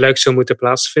Luik zou moeten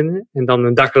plaatsvinden. En dan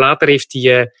een dag later heeft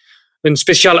hij een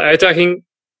speciale uitdaging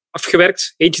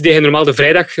afgewerkt. Eentje die hij normaal de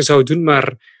vrijdag zou doen,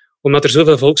 maar omdat er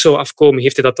zoveel volk zou afkomen,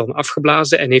 heeft hij dat dan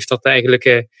afgeblazen en heeft dat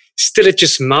eigenlijk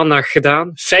stilletjes maandag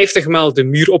gedaan. 50 maal de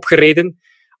muur opgereden,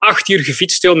 8 uur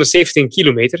gefietst, 217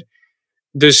 kilometer.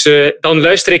 Dus dan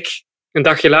luister ik een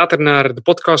dagje later naar de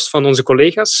podcast van onze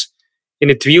collega's in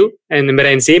het wiel. En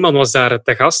Marijn Zeeman was daar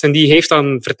te gast en die heeft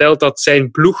dan verteld dat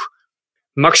zijn ploeg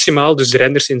maximaal, dus de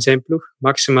renners in zijn ploeg,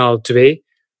 maximaal 2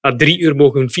 à 3 uur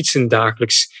mogen fietsen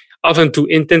dagelijks. Af en toe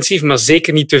intensief, maar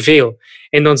zeker niet te veel.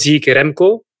 En dan zie ik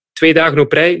Remco 2 dagen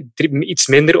op rij iets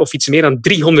minder of iets meer dan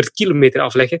 300 kilometer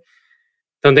afleggen.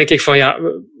 Dan denk ik van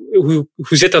hoe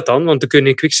zit dat dan? Want de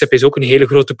Koning Quickstep is ook een hele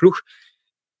grote ploeg.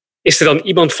 Is er dan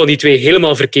iemand van die 2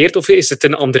 helemaal verkeerd of is het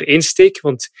een ander insteek?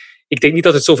 Want ik denk niet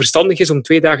dat het zo verstandig is om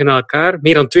 2 dagen na elkaar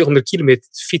meer dan 200 kilometer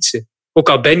te fietsen. Ook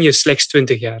al ben je slechts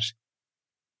 20 jaar.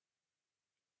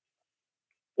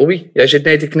 Bobby, jij zit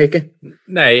nee te knikken.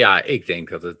 Nee, ik denk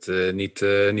dat het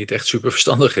niet echt super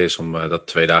verstandig is om dat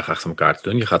 2 dagen achter elkaar te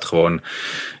doen. Je gaat gewoon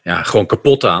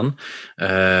kapot aan.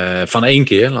 Van 1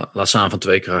 keer, laat staan van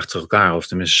 2 keer achter elkaar. Of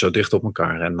tenminste zo dicht op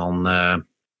elkaar. En dan,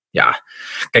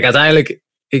 Kijk, uiteindelijk,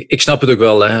 ik snap het ook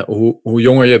wel. Hè, hoe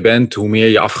jonger je bent, hoe meer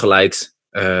je afgeleid...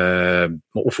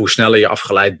 of hoe sneller je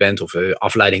afgeleid bent. Of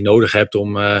afleiding nodig hebt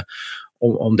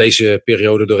om deze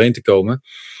periode doorheen te komen.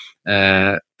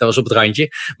 Dat was op het randje.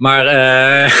 Maar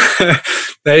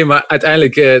nee, maar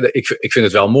uiteindelijk, ik vind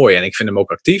het wel mooi. En ik vind hem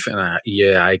ook actief. En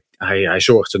hij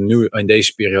zorgt er nu in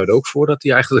deze periode ook voor dat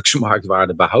hij eigenlijk zijn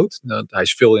marktwaarde behoudt. Hij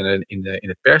is veel in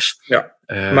de pers. Ja.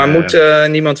 Maar moet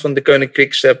niemand van de Koning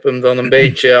Quickstep hem dan een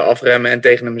beetje afremmen en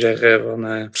tegen hem zeggen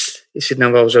van... is dit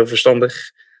nou wel zo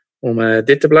verstandig om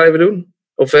dit te blijven doen?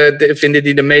 Of vinden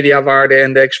die de mediawaarde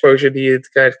en de exposure die het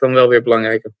krijgt dan wel weer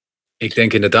belangrijker? Ik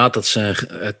denk inderdaad dat ze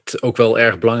het ook wel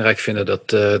erg belangrijk vinden dat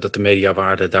de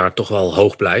mediawaarde daar toch wel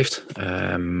hoog blijft.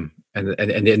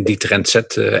 En die trend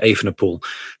zet Evenepoel.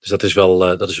 Dus dat is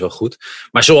wel goed.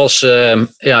 Maar zoals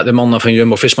de mannen van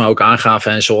Jumbo-Visma ook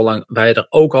aangaven en zolang wij er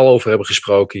ook al over hebben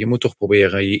gesproken, je moet toch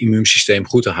proberen je immuunsysteem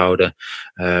goed te houden.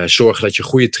 Zorgen dat je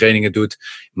goede trainingen doet,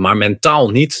 maar mentaal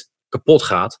niet kapot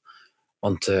gaat.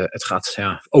 Want het gaat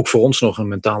ook voor ons nog een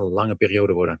mentaal lange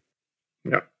periode worden.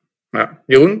 Ja.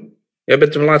 Jeroen, jij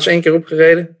bent hem laatst 1 keer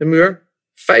opgereden, de muur.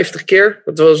 50 keer.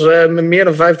 Dat was meer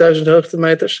dan 5000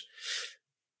 hoogtemeters.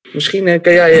 Misschien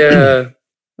kan jij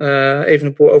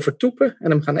Evenepoel overtoepen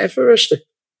en hem gaan even rusten.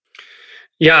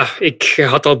 Ja, ik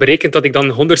had al berekend dat ik dan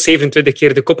 127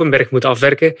 keer de Koppenberg moet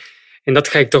afwerken. En dat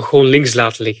ga ik toch gewoon links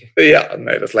laten liggen. Ja,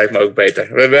 nee, dat lijkt me ook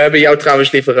beter. We hebben jou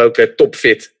trouwens liever ook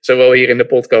topfit. Zowel hier in de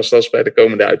podcast als bij de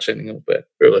komende uitzendingen op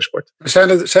Eurosport.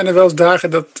 Zijn er wel eens dagen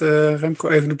dat Remco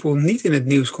Evenepoel niet in het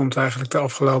nieuws komt eigenlijk de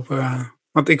afgelopen...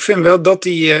 Want ik vind wel dat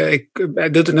hij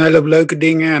doet een hele hoop leuke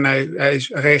dingen en hij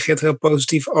reageert heel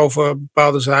positief over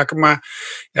bepaalde zaken. Maar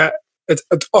ja,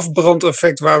 het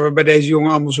afbrandeffect waar we bij deze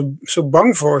jongen allemaal zo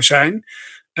bang voor zijn,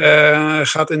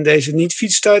 gaat in deze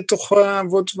niet-fietstijd toch,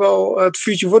 het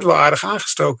vuurtje wordt wel aardig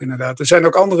aangestoken inderdaad. Er zijn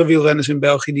ook andere wielrenners in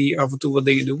België die af en toe wat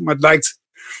dingen doen, maar het lijkt...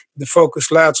 De focus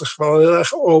laat zich wel heel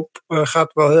erg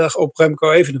gaat wel heel erg op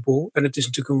Remco Evenepoel. En het is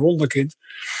natuurlijk een wonderkind.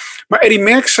 Maar Eddy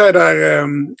Merckx zei daar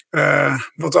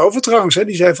wat over trouwens. Hè.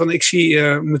 Die zei van, ik zie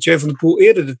Mathieu van der Poel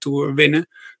eerder de Tour winnen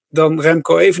dan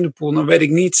Remco Evenepoel. Dan weet ik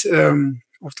niet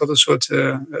of dat een soort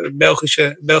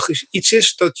Belgisch iets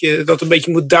is. Dat je dat een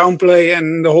beetje moet downplayen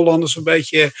en de Hollanders een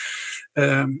beetje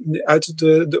uit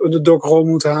de underdog-rol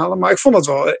moeten halen. Maar ik vond het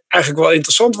wel eigenlijk wel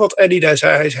interessant wat Eddy daar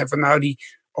zei. Hij zei van die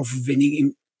overwinning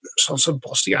in San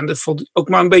Sebastian, dat vond ik ook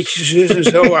maar een beetje zus en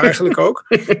zo eigenlijk ook.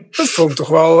 Dat vond ik toch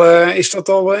wel, is dat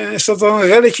al een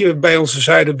reddetje bij onze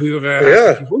zuidenburen?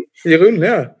 Ja, Jeroen,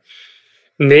 ja.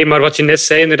 Nee, maar wat je net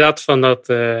zei inderdaad, van dat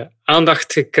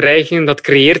aandacht krijgen, dat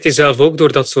creëert hij zelf ook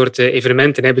door dat soort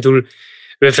evenementen. Ik bedoel,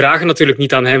 we vragen natuurlijk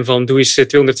niet aan hem van doe eens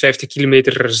 250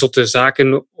 kilometer zotte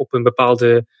zaken op een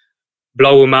bepaalde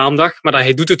blauwe maandag, maar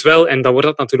hij doet het wel en dan wordt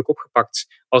dat natuurlijk opgepakt.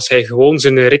 Als hij gewoon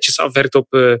zijn ritjes afwerkt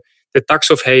op de tax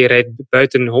of hij rijdt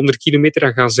buiten 100 kilometer,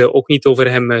 dan gaan ze ook niet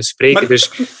over hem spreken. Maar,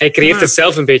 dus hij creëert het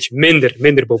zelf een beetje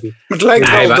minder Bobby. Maar het lijkt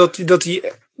wel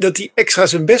dat hij extra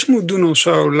zijn best moet doen of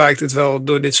zo, lijkt het wel,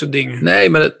 door dit soort dingen. Nee,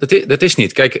 maar dat is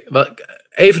niet. Kijk,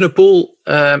 Evenepoel,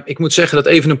 ik moet zeggen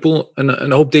dat Evenepoel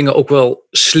een hoop dingen ook wel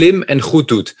slim en goed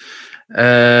doet.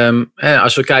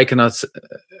 Als we kijken naar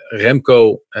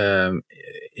Remco,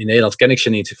 in Nederland ken ik ze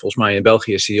niet. Volgens mij in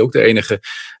België is hij ook de enige.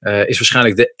 Is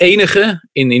waarschijnlijk de enige,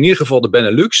 in ieder geval de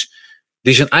Benelux,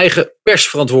 die zijn eigen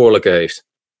persverantwoordelijke heeft.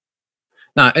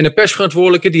 Nou, en de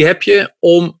persverantwoordelijke die heb je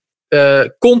om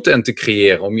content te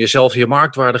creëren. Om jezelf je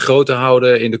marktwaarde groot te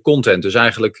houden in de content. Dus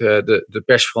eigenlijk de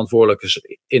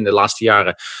persverantwoordelijke in de laatste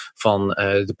jaren van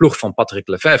de ploeg van Patrick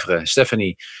Lefevere.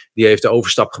 Stephanie, die heeft de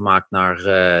overstap gemaakt naar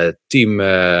team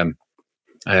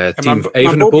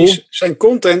Evenepoel. Maar zijn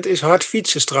content is hard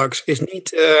fietsen straks. Is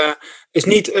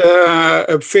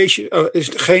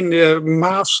geen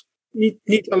maas.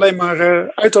 Niet alleen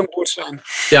maar uithangbord zijn.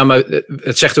 Ja, maar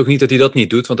het zegt ook niet dat hij dat niet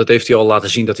doet. Want dat heeft hij al laten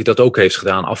zien dat hij dat ook heeft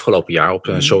gedaan afgelopen jaar.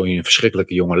 Op zo'n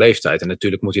verschrikkelijke jonge leeftijd. En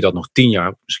natuurlijk moet hij dat nog 10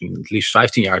 jaar, misschien het liefst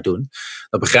 15 jaar doen.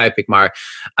 Dat begrijp ik. Maar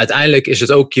uiteindelijk is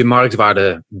het ook je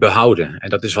marktwaarde behouden. En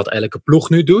dat is wat elke ploeg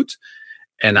nu doet.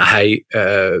 En hij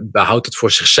behoudt het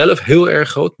voor zichzelf heel erg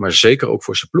groot. Maar zeker ook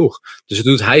voor zijn ploeg. Dus dat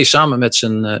doet hij samen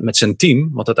met zijn team.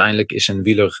 Want uiteindelijk is een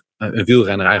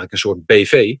wielrenner eigenlijk een soort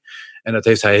BV. En dat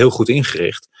heeft hij heel goed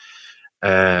ingericht.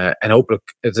 En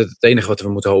hopelijk, het enige wat we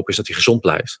moeten hopen is dat hij gezond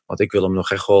blijft. Want ik wil hem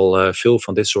nog echt wel veel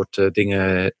van dit soort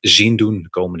dingen zien doen de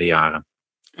komende jaren.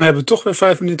 We hebben toch weer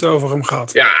 5 minuten over hem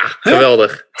gehad. Ja,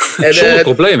 geweldig. En, zonder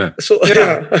problemen.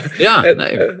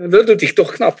 Dat doet hij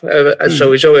toch knap.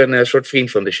 Sowieso een soort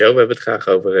vriend van de show. We hebben het graag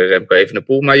over Remco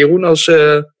Evenepoel. Maar Jeroen, als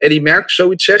Eddy Merckx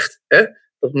zoiets zegt,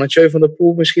 dat Mathieu van der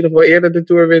Poel misschien nog wel eerder de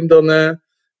Tour wint dan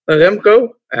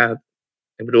Remco.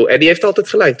 Ik bedoel, Eddy heeft altijd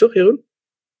gelijk, toch Jeroen?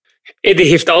 Eddy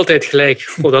heeft altijd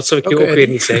gelijk. Dat zou ik nu ook weer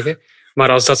niet zeggen. Maar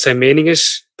als dat zijn mening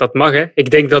is, dat mag. Hè. Ik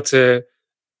denk dat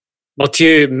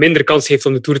Mathieu minder kans heeft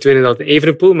om de Tour te winnen dan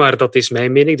Evenepoel, maar dat is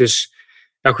mijn mening. Dus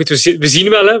ja, goed, we zien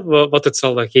wel wat het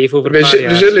zal geven over een paar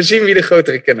jaar. We zullen zien wie de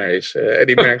grotere kenner is.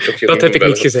 Eddy Merckx of Jeroen. Dat heb ik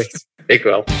niet gezegd. Ik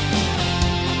wel.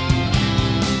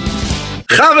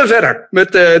 Gaan we verder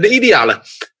met de idealen.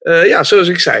 Zoals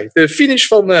ik zei, de finish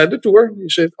van de Tour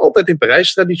is altijd in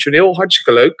Parijs, traditioneel,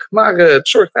 hartstikke leuk. Maar het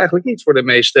zorgt eigenlijk niet voor de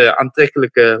meest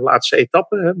aantrekkelijke laatste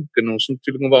etappe. We kunnen ons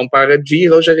natuurlijk nog wel een paar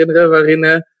Giro's herinneren, waarin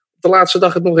op de laatste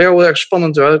dag het nog heel erg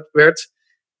spannend werd.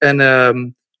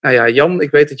 En Jan,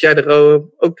 ik weet dat jij er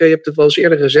ook, je hebt het wel eens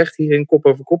eerder gezegd hier in Kop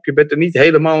Over Kop. Je bent er niet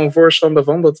helemaal een voorstander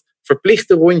van, dat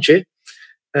verplichte rondje.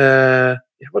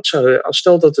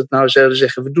 Stel dat het nou zouden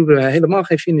zeggen, we doen helemaal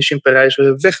geen finish in Parijs.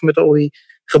 We weg met al die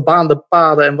gebaande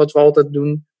paden en wat we altijd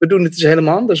doen. We doen het dus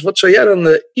helemaal anders. Wat zou jij dan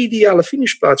de ideale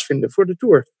finishplaats vinden voor de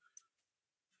Tour?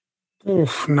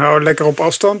 Nou, lekker op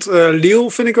afstand.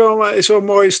 Lille vind ik is wel een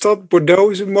mooie stad.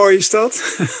 Bordeaux is een mooie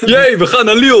stad. Jee, we gaan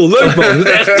naar Lille. Leuk man. Dat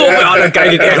is echt top. Ja, daar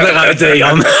kijk ik echt naar uit, hè,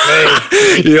 Jan.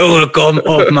 Nee. Jongen, kom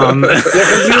op, man. Jij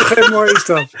vindt Lille geen mooie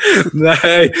stad?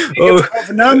 Nee. Ik heb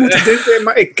erover na moeten denken,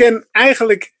 maar ik ken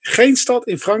eigenlijk geen stad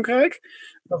in Frankrijk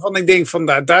waarvan ik denk van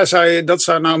dat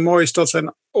zou nou een mooie stad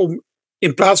zijn om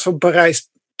in plaats van Parijs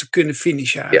te kunnen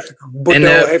finishen. Ja.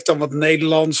 Bordeaux heeft dan wat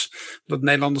Nederlands, omdat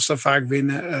Nederlanders daar vaak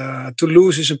winnen.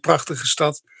 Toulouse is een prachtige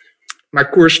stad. Maar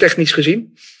koerstechnisch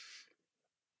gezien?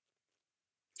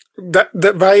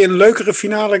 Waar je een leukere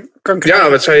finale kan krijgen. Ja,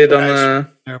 wat zou je dan...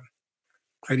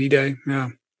 Geen idee,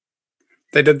 ja.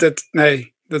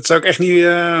 Nee, dat zou ik echt niet...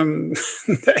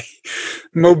 nee.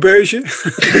 Maubeuge.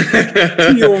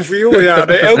 Viool, ja.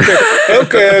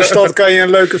 Elke stad kan je een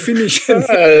leuke finish.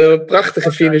 Een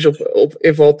prachtige finish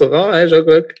in Val Thorens, is ook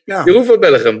leuk. Ja. Jeroen van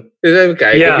Bellegem. Dus even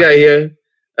kijken.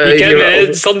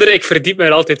 Ja. Sander, ik verdiep me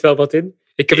er altijd wel wat in.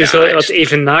 Ik heb dus wel wat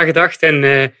even nagedacht. En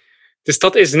de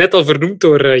stad is net al vernoemd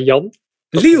door Jan.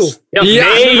 Lille?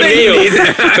 Nee.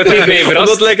 Dat heeft mij verrast. Omdat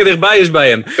het lekker dichtbij is bij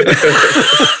hem.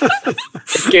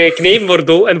 Ik neem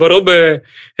Bordeaux. En waarom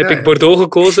heb ik Bordeaux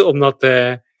gekozen? Omdat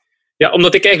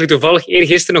ik eigenlijk toevallig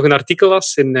eergisteren nog een artikel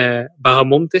las in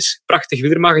Bahamontes, prachtig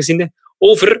wielermagazine,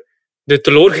 over de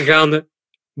teloorgegaande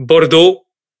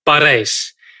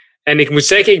Bordeaux-Parijs. En ik moet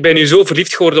zeggen, ik ben nu zo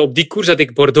verliefd geworden op die koers dat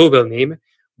ik Bordeaux wil nemen.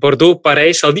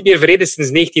 Bordeaux-Parijs al niet meer verreden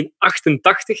sinds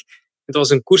 1988. Het was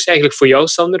een koers eigenlijk voor jou,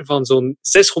 Sander, van zo'n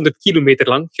 600 kilometer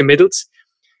lang, gemiddeld.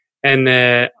 En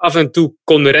af en toe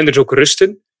konden renners ook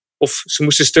rusten. Of ze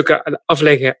moesten stukken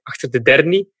afleggen achter de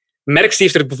Derny. Merckx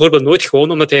heeft er bijvoorbeeld nooit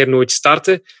gewonnen, omdat hij er nooit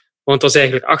startte. Want het was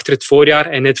eigenlijk achter het voorjaar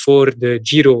en net voor de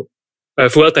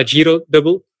Vuelta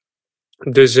Giro-dubbel.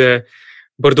 Dus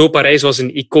Bordeaux-Parijs was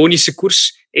een iconische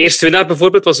koers. Eerste winnaar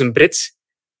bijvoorbeeld was een Brit,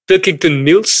 Pilkington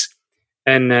Mills.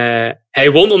 En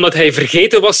hij won omdat hij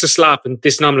vergeten was te slapen. Het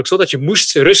is namelijk zo dat je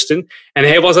moest rusten en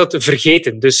hij was dat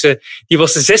vergeten. Dus die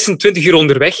was 26 uur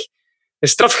onderweg. Een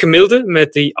strafgemiddelde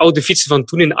met die oude fietsen van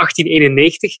toen in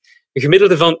 1891. Een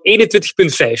gemiddelde van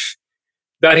 21,5.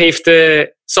 Daar heeft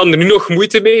Sander nu nog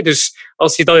moeite mee. Dus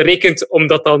als je dan rekent om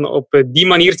dat dan op die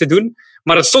manier te doen.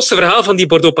 Maar het stotste verhaal van die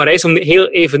Bordeaux-Parijs, om heel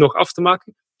even nog af te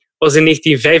maken, was in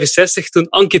 1965 toen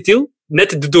Anquetil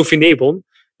net de Dauphiné won.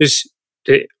 Dus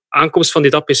de aankomst van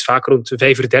die etappe is vaak rond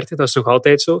 5:30, dat is nog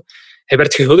altijd zo. Hij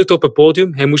werd gehuldigd op het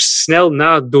podium. Hij moest snel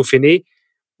na het Dauphiné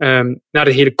naar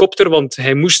de helikopter, want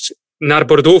hij moest naar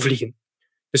Bordeaux vliegen.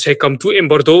 Dus hij kwam toe in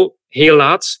Bordeaux heel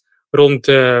laat, rond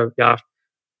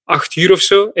 8 uur of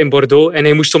zo in Bordeaux. En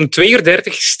hij moest om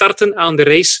 2:30 starten aan de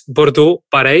race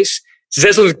Bordeaux-Parijs,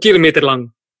 600 kilometer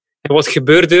lang. En wat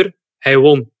gebeurde er? Hij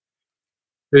won.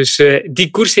 Dus die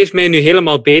koers heeft mij nu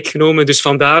helemaal beetgenomen. Dus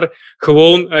vandaar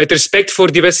gewoon uit respect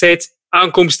voor die wedstrijd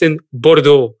aankomst in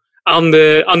Bordeaux. Aan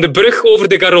de brug over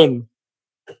de Garonne.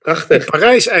 Prachtig. In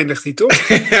Parijs eindigt hij toch?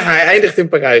 Hij eindigt in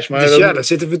Parijs. Maar dus daar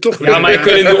zitten we toch weer. Ja, maar ik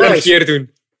wil het nog een keer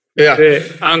doen. Ja.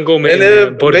 Aankomen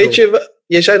in Bordeaux. Weet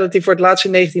je zei dat hij voor het laatst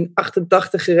in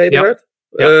 1988 gereden werd.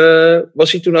 Ja.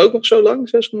 Was hij toen ook nog zo lang,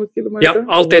 600 kilometer? Ja,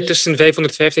 altijd tussen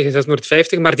 550 en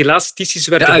 650. Maar die laatste edities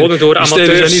werden gewonnen door amateurs.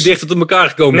 Die zijn niet dicht tot elkaar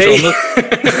gekomen, Sander.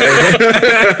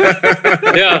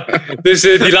 Ja, dus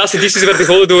die laatste edities werden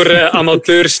gewonnen door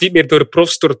amateurs, niet meer door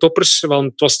profs, door toppers.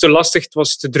 Want het was te lastig, het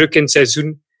was te druk in het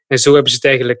seizoen. En zo hebben ze het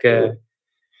eigenlijk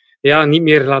niet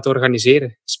meer laten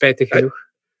organiseren. Spijtig genoeg.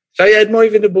 Zou jij het mooi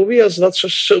vinden, Bobby, als dat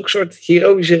zulke soort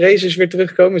heroïsche races weer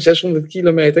terugkomen? 600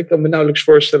 kilometer, ik kan me nauwelijks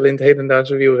voorstellen in het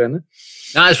hedendaagse wielrennen.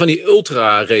 Nou, dat is van die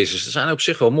ultra-races. Dat zijn op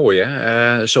zich wel mooi,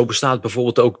 hè? Zo bestaat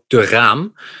bijvoorbeeld ook de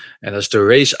Raam. En dat is de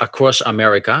Race Across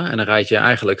America. En dan rijd je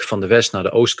eigenlijk van de west naar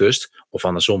de oostkust. Of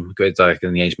andersom, ik weet het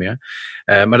eigenlijk niet eens meer.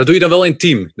 Maar dat doe je dan wel in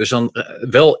team. Dus dan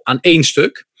wel aan één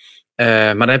stuk.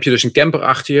 Maar dan heb je dus een camper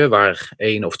achter je, waar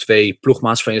 1 of 2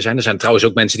 ploegmaats van je zijn. Er zijn trouwens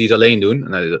ook mensen die het alleen doen.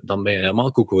 Nou, dan ben je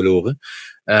helemaal koekeloeren.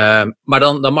 Maar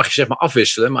dan mag je zeg maar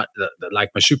afwisselen. Maar dat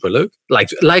lijkt me superleuk.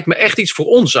 Lijkt me echt iets voor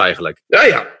ons eigenlijk.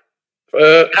 Ja.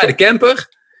 De camper.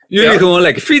 Jullie gewoon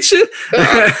lekker fietsen.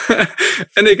 Ja.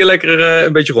 En ik lekker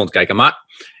een beetje rondkijken. Maar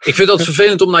ik vind het altijd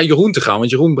vervelend om naar Jeroen te gaan. Want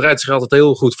Jeroen bereidt zich altijd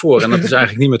heel goed voor. En dat is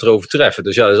eigenlijk niet meer te overtreffen.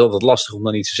 Dus ja, dat is altijd lastig om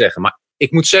dan iets te zeggen. Maar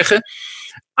ik moet zeggen,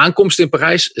 aankomsten in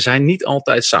Parijs zijn niet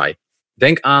altijd saai.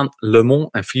 Denk aan Le Mans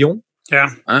en Fillon.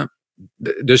 Ja.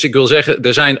 Dus ik wil zeggen,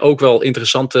 er zijn ook wel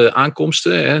interessante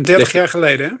aankomsten. Hè. 30 jaar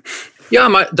geleden, hè? Ja,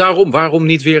 maar waarom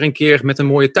niet weer een keer met een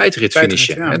mooie tijdrit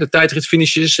finishen? Ja. De tijdrit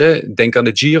finishes, denk aan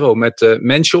de Giro met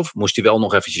Menchov. Moest hij wel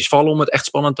nog eventjes vallen om het echt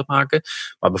spannend te maken.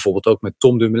 Maar bijvoorbeeld ook met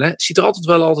Tom Dumoulin. Ziet er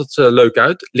altijd leuk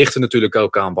uit. Ligt er natuurlijk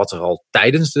ook aan wat er al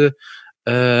tijdens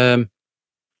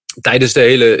de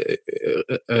hele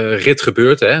rit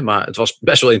gebeurt. Hè? Maar het was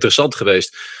best wel interessant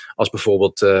geweest als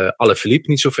bijvoorbeeld Alaphilippe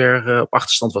niet zo ver op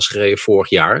achterstand was gereden vorig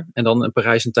jaar. En dan in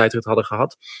Parijs een tijdrit hadden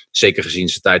gehad. Zeker gezien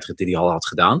zijn tijdrit die hij al had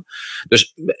gedaan.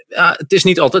 Dus het is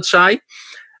niet altijd saai.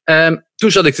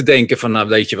 Toen zat ik te denken van, nou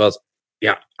weet je wat.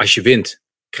 Ja, als je wint,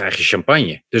 krijg je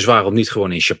champagne. Dus waarom niet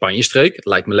gewoon in Champagne-streek? Het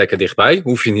lijkt me lekker dichtbij.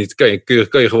 Hoef je niet, kun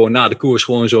je gewoon na de koers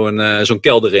gewoon zo'n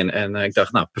kelder in. En ik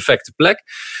dacht, nou, perfecte plek.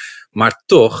 Maar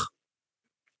toch,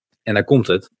 en daar komt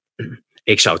het.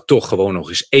 Ik zou toch gewoon nog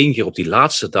eens 1 keer op die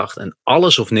laatste dag een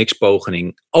alles of niks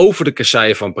poging over de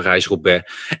kasseien van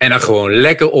Parijs-Roubaix. En dan gewoon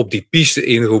lekker op die piste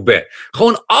in Roubaix.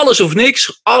 Gewoon alles of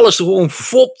niks. Alles er gewoon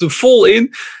vol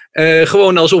in.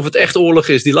 Gewoon alsof het echt oorlog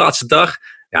is die laatste dag.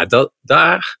 Ja,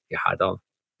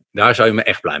 daar zou je me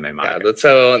echt blij mee maken. Ja, dat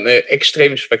zou wel een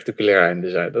extreem spectaculair einde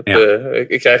zijn.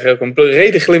 Ik krijg er ook een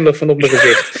brede glimlach van op mijn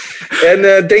gezicht.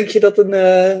 En denk je dat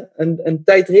een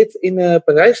tijdrit in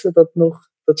Parijs,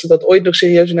 dat ze dat ooit nog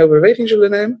serieus in overweging zullen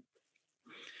nemen?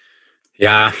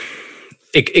 Ja,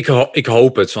 ik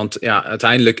hoop het. Want ja,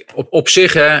 uiteindelijk op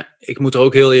zich, hè, ik moet er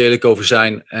ook heel eerlijk over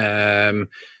zijn.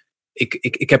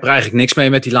 Ik heb er eigenlijk niks mee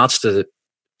met die laatste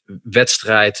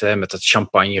wedstrijd, hè, met dat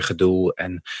champagne gedoe.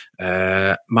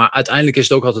 Maar uiteindelijk is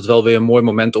het ook altijd wel weer een mooi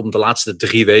moment om de laatste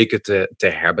 3 weken te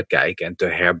herbekijken en te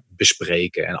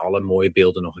herbespreken. En alle mooie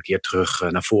beelden nog een keer terug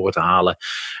naar voren te halen.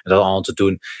 En dat allemaal te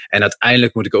doen. En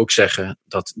uiteindelijk moet ik ook zeggen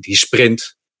dat die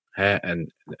sprint, hè,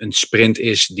 een sprint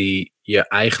is die je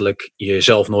eigenlijk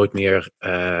jezelf nooit meer,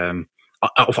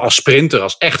 of als sprinter,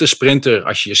 als echte sprinter,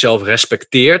 als je jezelf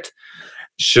respecteert,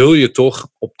 zul je toch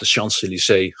op de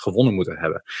Champs-Élysées gewonnen moeten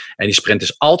hebben. En die sprint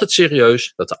is altijd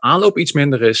serieus. Dat de aanloop iets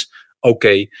minder is,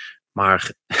 oké.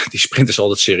 Maar die sprint is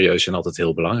altijd serieus en altijd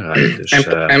heel belangrijk. Dus,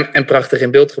 en prachtig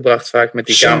in beeld gebracht vaak met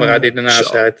die camera die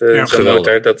ernaast rijdt. Zo'n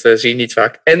motor, dat zie je niet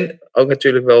vaak. En ook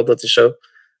natuurlijk wel, dat is zo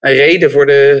een reden voor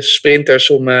de sprinters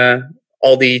om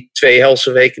al die 2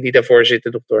 helse weken die daarvoor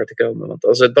zitten op door te komen. Want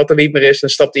als dat er niet meer is, dan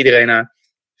stapt iedereen na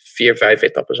 4-5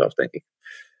 etappes af, denk ik.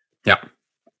 Ja.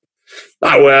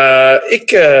 Nou, ik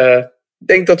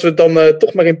denk dat we het dan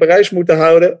toch maar in Parijs moeten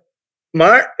houden.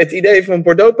 Maar het idee van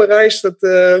Bordeaux-Parijs,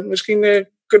 misschien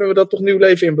kunnen we dat toch nieuw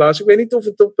leven inblazen. Ik weet niet of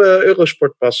het op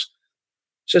Eurosport past.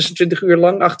 26 uur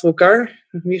lang achter elkaar.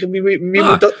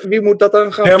 Wie moet dat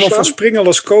dan gaan Herman van Springel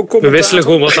als co-commentator. We wisselen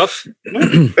gewoon wat af.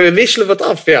 We wisselen wat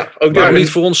af, ja. Ook waarom niet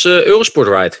voor ons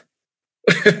Eurosport-ride?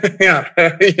 Ja,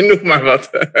 je noemt maar wat.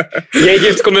 Jij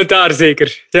geeft commentaar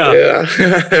zeker. Ja.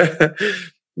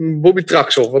 Bobby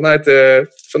Traxel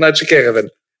vanuit zijn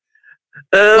caravan.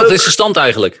 Wat is de stand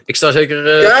eigenlijk? Ik sta zeker...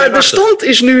 de stand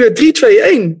is nu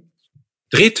 3-2-1.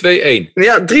 3-2-1.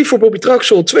 Ja, 3 voor Bobby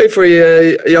Traxel, 2 voor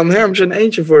Jan Herms en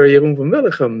 1 voor Jeroen van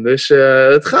Bellegem. Dus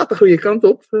het gaat de goede kant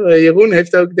op. Jeroen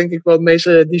heeft ook denk ik wel het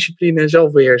meeste discipline en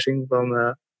zelfbeheersing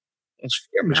van ons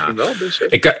vier misschien wel. Dus,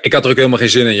 ik had er ook helemaal geen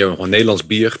zin in, joh. Gewoon Nederlands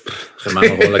bier. Geef maar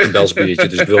gewoon lekker een Bels biertje,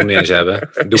 dus ik wil meer eens hebben.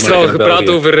 Is er al gepraat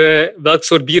over welk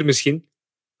soort bier misschien?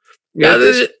 Ja,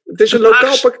 het is een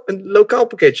lokaal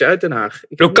pakketje uit Den Haag.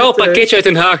 Lokaal pakketje uit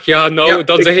Den Haag? Ja,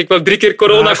 zeg ik wel 3 keer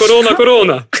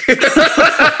corona.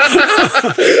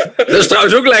 Dat is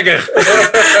trouwens ook lekker.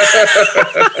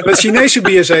 Met Chinese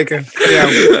bier zeker. Ja.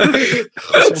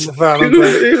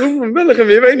 Jeroen van Bellegem,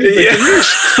 je weet niet wat je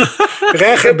mist.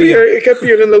 Ik heb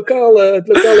hier het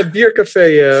lokale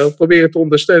biercafé proberen te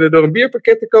ondersteunen door een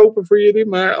bierpakket te kopen voor jullie.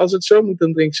 Maar als het zo moet,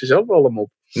 dan drink ze zelf allemaal op.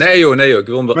 Nee joh.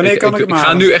 Ik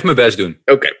ga nu echt mijn best doen.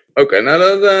 Oké.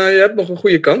 Nou, je hebt nog een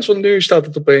goede kans, want nu staat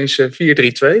het opeens 4-3-2.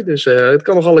 Dus het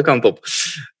kan nog alle kanten op.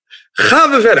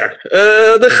 Gaan we verder.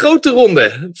 De grote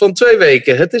ronde van 2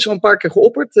 weken. Het is al een paar keer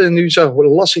geopperd. Nu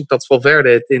las ik dat Valverde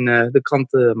het in de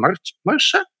krant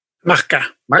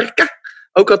Marca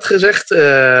ook had gezegd.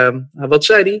 Wat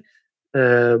zei hij?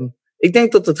 Ik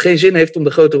denk dat het geen zin heeft om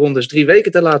de grote rondes 3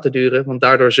 weken te laten duren. Want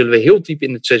daardoor zullen we heel diep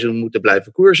in het seizoen moeten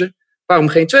blijven koersen. Waarom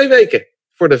geen 2 weken?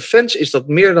 Voor de fans is dat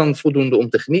meer dan voldoende om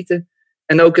te genieten.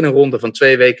 En ook in een ronde van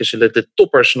 2 weken zullen de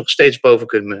toppers nog steeds boven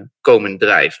kunnen komen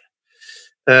drijven.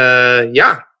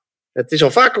 Het is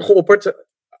al vaker geopperd.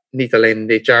 Niet alleen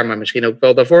dit jaar, maar misschien ook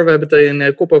wel daarvoor. We hebben het er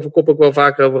in kop over kop ook wel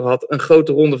vaker over gehad. Een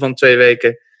grote ronde van 2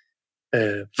 weken.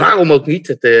 waarom ook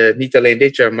niet? Niet alleen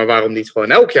dit jaar, maar waarom niet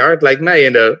gewoon elk jaar? Het lijkt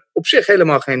mij op zich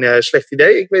helemaal geen slecht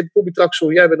idee. Ik weet, Bobby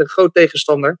Traxel, jij bent een groot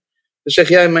tegenstander. Dus zeg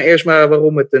jij maar eerst maar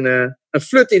waarom het een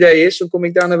flut idee is. Dan kom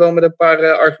ik daarna wel met een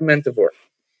paar argumenten voor.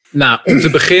 Nou, om te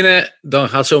beginnen, dan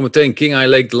gaat zometeen King Eye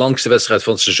Lake de langste wedstrijd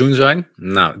van het seizoen zijn.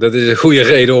 Nou, dat is een goede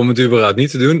reden om het überhaupt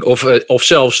niet te doen. Of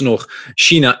zelfs nog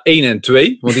China 1 en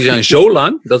 2. Want die zijn zo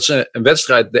lang dat ze een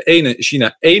wedstrijd de ene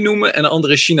China 1 noemen en de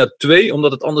andere China 2.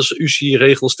 Omdat het anders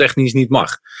UCI-regels technisch niet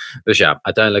mag. Dus ja,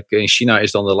 uiteindelijk in China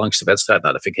is dan de langste wedstrijd.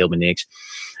 Nou, dat vind ik helemaal niks.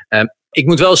 Ik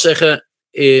moet wel zeggen,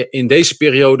 in deze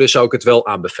periode zou ik het wel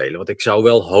aanbevelen. Want ik zou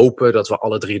wel hopen dat we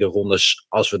alle 3 de rondes,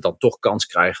 als we dan toch kans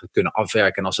krijgen, kunnen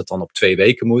afwerken. En als het dan op 2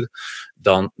 weken moet,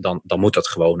 dan moet dat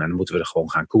gewoon. En dan moeten we er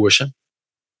gewoon gaan koersen.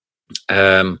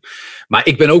 Maar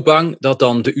ik ben ook bang dat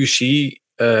dan de UCI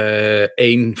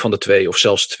 1 van de 2 of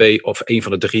zelfs 2 of 1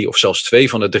 van de 3 of zelfs 2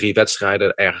 van de 3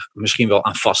 wedstrijden er misschien wel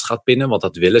aan vast gaat pinnen. Want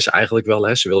dat willen ze eigenlijk wel.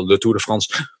 Hè. Ze willen de Tour de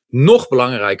France nog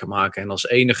belangrijker maken. En als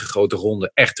enige grote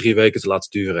ronde echt 3 weken te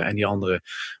laten duren. En die andere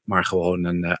maar gewoon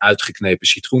een uitgeknepen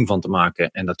citroen van te maken.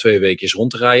 En daar 2 weekjes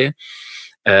rond te rijden.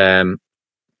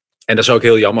 En dat zou ik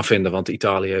heel jammer vinden. Want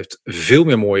Italië heeft veel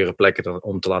meer mooiere plekken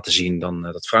om te laten zien dan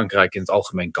dat Frankrijk in het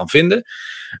algemeen kan vinden.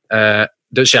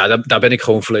 Dus ja, daar ben ik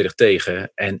gewoon volledig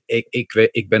tegen. En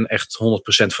ik ben echt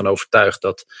 100% van overtuigd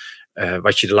dat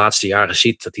wat je de laatste jaren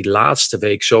ziet, dat die laatste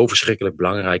week zo verschrikkelijk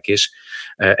belangrijk is.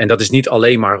 En dat is niet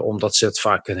alleen maar omdat ze het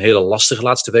vaak een hele lastige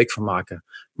laatste week van maken.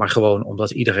 Maar gewoon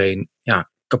omdat iedereen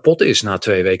kapot is na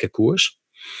 2 weken koers.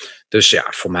 Dus ja,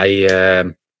 voor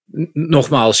mij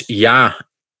nogmaals, ja,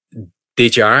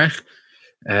 dit jaar.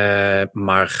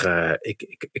 Maar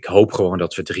ik hoop gewoon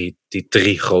dat we die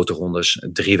 3 grote rondes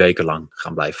 3 weken lang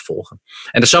gaan blijven volgen.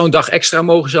 En dat zou een dag extra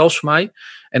mogen zelfs voor mij.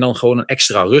 En dan gewoon een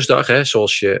extra rustdag. Hè,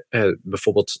 zoals je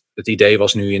bijvoorbeeld het idee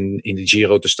was nu in de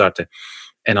Giro te starten.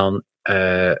 En dan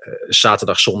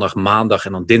zaterdag, zondag, maandag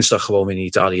en dan dinsdag gewoon weer in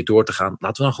Italië door te gaan.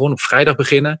 Laten we dan gewoon op vrijdag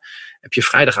beginnen. Heb je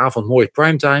vrijdagavond mooi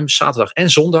primetime. Zaterdag en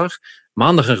zondag.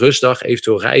 Maandag een rustdag.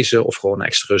 Eventueel reizen of gewoon een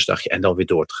extra rustdagje. En dan weer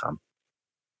door te gaan.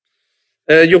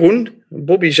 Jeroen,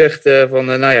 Bobby zegt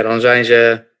dan zijn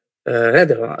ze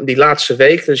die laatste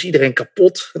week, dan is iedereen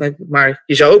kapot. Maar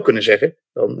je zou ook kunnen zeggen,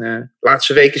 de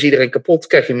laatste week is iedereen kapot,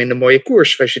 krijg je minder mooie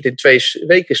koers. Als je het in 2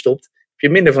 weken stopt, heb je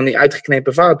minder van die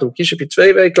uitgeknepen vaathoekjes. Heb je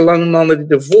 2 weken lang mannen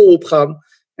die er vol op gaan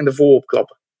en er vol op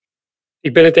klappen.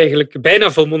 Ik ben het eigenlijk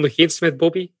bijna volmondig eens met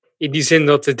Bobby. In die zin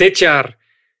dat dit jaar...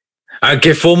 Een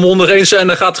keer volmondig eens zijn,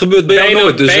 dat gaat gebeuren bij jou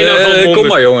nooit. Dus kom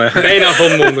maar, jongen. Bijna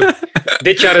volmondig.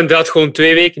 Dit jaar inderdaad gewoon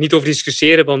 2 weken, niet over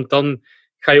discussiëren, want dan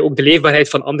ga je ook de leefbaarheid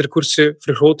van andere koersen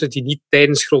vergroten die niet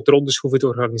tijdens grote rondes hoeven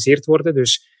georganiseerd worden.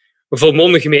 Dus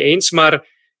volmondig mee eens, maar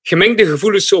gemengde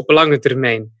gevoelens op lange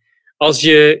termijn. Als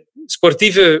je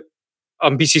sportieve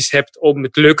ambities hebt om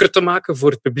het leuker te maken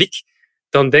voor het publiek,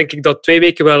 dan denk ik dat 2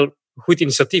 weken wel een goed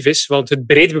initiatief is, want het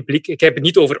brede publiek, ik heb het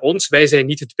niet over ons, wij zijn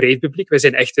niet het brede publiek, wij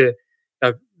zijn echte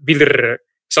wieler, ik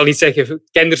zal niet zeggen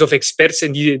kenners of experts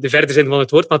in die de verder zijn van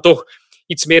het woord, maar toch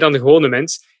iets meer dan de gewone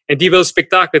mens. En die wil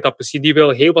spektakeletappes zien, die wil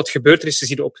heel wat gebeurtenissen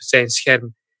zien op zijn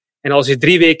scherm. En als je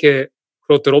 3 weken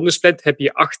grote rondes plant, heb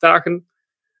je 8 dagen,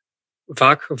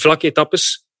 vaak vlakke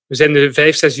etappes. We zijn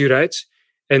er 5-6 uur uit.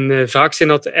 En vaak zijn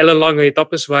dat ellenlange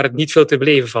etappes waar het niet veel te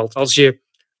beleven valt. Als je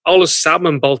alles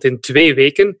samenbalt in 2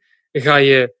 weken, dan ga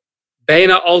je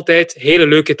bijna altijd hele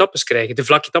leuke etappes krijgen. De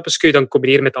vlakke etappes kun je dan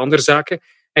combineren met andere zaken.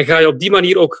 En ga je op die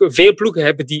manier ook veel ploegen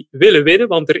hebben die willen winnen,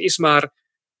 want er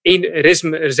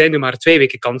zijn nu maar 2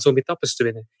 weken kans om etappes te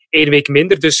winnen. 1 week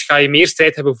minder, dus ga je meer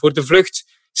strijd hebben voor de vlucht.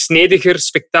 Snediger,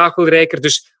 spektakelrijker.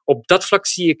 Dus op dat vlak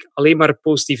zie ik alleen maar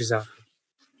positieve zaken.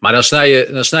 Maar dan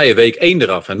snij je week 1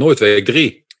 eraf en nooit week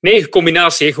 3. Nee,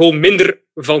 combinatie. Gewoon minder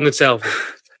van hetzelfde.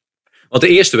 Want de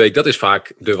eerste week, dat is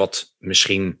vaak de wat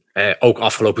misschien... ook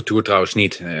afgelopen Tour trouwens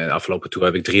niet. Afgelopen Tour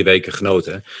heb ik 3 weken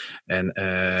genoten. En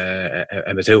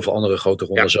met heel veel andere grote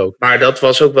rondes ook. Maar dat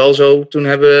was ook wel zo.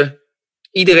 Toen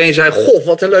iedereen zei, goh,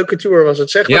 wat een leuke Tour was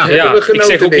het. Zeg, wat hebben we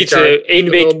genoten ik zeg ook niet 1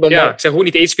 week. Ik zeg ook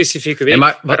niet 1 specifieke week.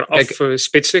 Maar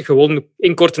afspitsen, gewoon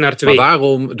inkorten naar 2. Maar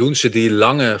waarom doen ze die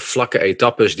lange, vlakke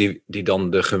etappes die dan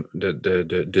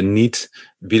de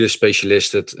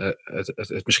niet-wielerspecialist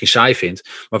het misschien saai vindt?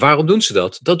 Maar waarom doen ze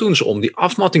dat? Dat doen ze om die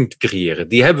afmatting te creëren.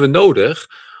 Die hebben we nodig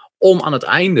om aan het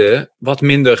einde wat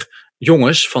minder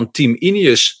jongens van Team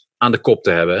Ineos aan de kop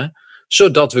te hebben,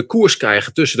 zodat we koers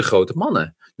krijgen tussen de grote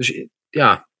mannen. Dus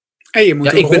ja, ik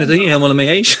ben het er niet helemaal mee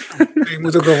eens. Je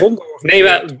moet ook een ronde.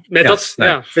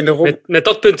 Met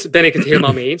dat punt ben ik het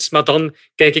helemaal mee eens. Maar dan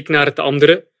kijk ik naar het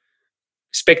andere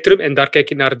spectrum en daar kijk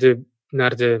ik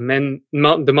naar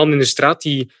de man in de straat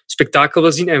die spektakel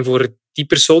wil zien en voor die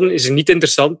persoon is het niet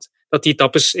interessant dat die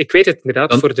etappes... Ik weet het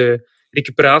inderdaad, voor de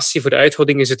recuperatie, voor de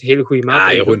uithouding is het een hele goede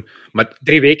maatregel. Jeroen, maar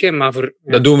 3 weken, maar voor...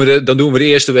 Ja. Dan doen we de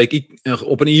eerste week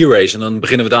op een e-race en dan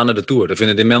beginnen we daarna de Tour. Dat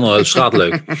vinden de mannen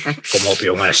leuk. Kom op,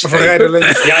 jongens. Of we rijden alleen,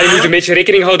 Ja, je moet een beetje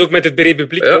rekening houden ook met het brede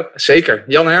publiek. Ja, zeker.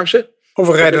 Jan Hermsen? of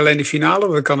we rijden alleen de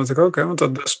finale, dat kan natuurlijk ook. Hè? Want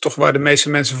dat is toch waar de meeste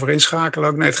mensen voor inschakelen.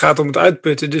 Ook. Nee, het gaat om het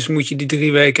uitputten, dus moet je die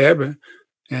 3 weken hebben.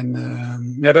 En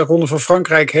de Ronde van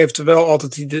Frankrijk heeft wel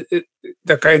altijd...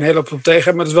 daar kan je een hele hoop op tegen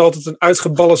hebben, maar het is wel altijd een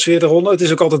uitgebalanceerde ronde. Het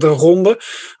is ook altijd een ronde.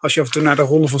 Als je af en toe naar de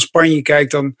Ronde van Spanje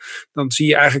kijkt, dan zie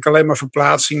je eigenlijk alleen maar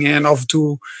verplaatsingen. En af en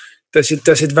toe,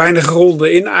 daar zit weinig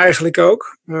ronde in eigenlijk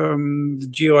ook. De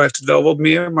Giro heeft het wel wat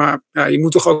meer, maar ja, je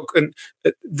moet toch ook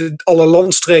alle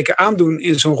landstreken aandoen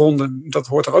in zo'n ronde. Dat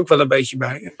hoort er ook wel een beetje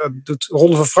bij. En dat doet de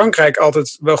Ronde van Frankrijk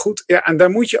altijd wel goed. Ja, en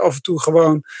daar moet je af en toe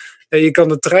gewoon... je kan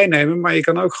de trein nemen, maar je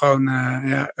kan ook gewoon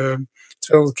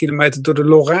 200 kilometer door de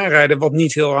Lorraine rijden, wat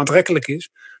niet heel aantrekkelijk is,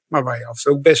 maar waar je af en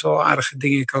toe ook best wel aardige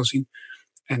dingen kan zien.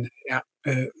 En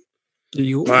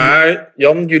Maar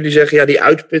Jan, jullie zeggen die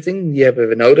uitputting, die hebben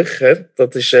we nodig. Hè?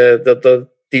 Dat is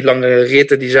die lange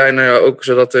ritten, die zijn er ook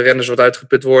zodat de renners wat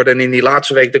uitgeput worden. En in die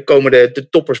laatste week dan komen de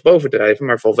toppers bovendrijven.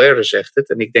 Maar Valverde zegt het,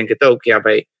 en ik denk het ook,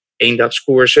 bij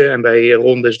eendagskoersen en bij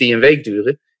rondes die een week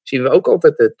duren, zien we ook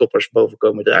altijd de toppers boven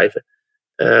komen drijven.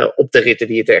 Op de ritten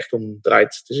die het echt om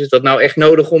draait. Dus is dat nou echt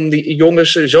nodig om die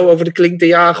jongens zo over de klink te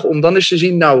jagen, om dan eens te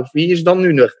zien, wie is dan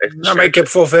nu nog echt? Nou, maar ik heb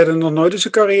Valverde nog nooit in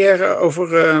zijn carrière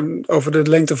over de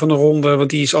lengte van de ronde, want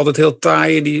die is altijd heel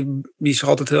taai, die is er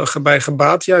altijd heel bij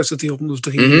gebaat, juist dat die rondes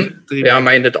 3 Ja,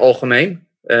 maar in het algemeen?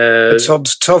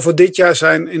 Het zal voor dit jaar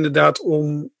zijn inderdaad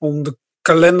om de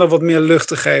kalender wat meer lucht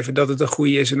te geven, dat het een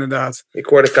goede is inderdaad. Ik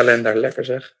hoor de kalender, lekker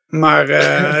zeg. Maar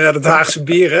dat Haagse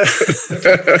bier, hè.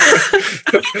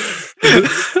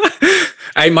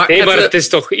 Maar het is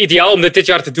toch ideaal om dit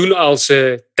jaar te doen als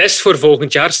test voor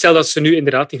volgend jaar. Stel dat ze nu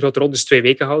inderdaad die grote rondes 2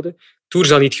 weken houden. Tour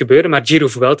zal niet gebeuren, maar Giro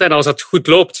Vuelta. En als dat goed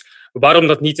loopt, waarom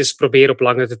dat niet eens proberen op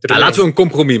lange termijn? Laten we een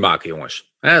compromis maken,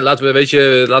 jongens. Laten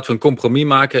we een compromis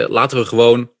maken. Laten we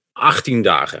gewoon 18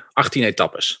 dagen, 18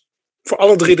 etappes. Voor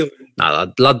alle 3 de...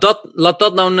 Nou, laat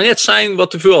dat nou net zijn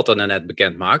wat de Vuelta net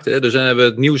bekend maakt. Hè. Dus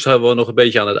het nieuws hebben we nog een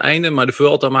beetje aan het einde. Maar de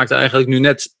Vuelta maakt eigenlijk nu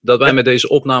net dat wij met deze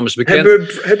opnames bekend...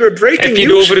 Hebben we breaking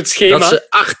news over het schema? Dat ze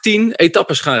 18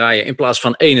 etappes gaan rijden in plaats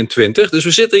van 21. Dus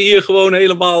we zitten hier gewoon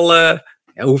helemaal...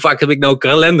 hoe vaak heb ik nou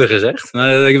kalender gezegd?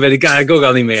 Nou, dat weet ik eigenlijk ook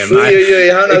al niet meer. Maar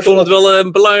ik vond het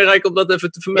wel belangrijk om dat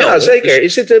even te vermelden. Ja, zeker.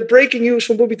 Dus... Is dit breaking news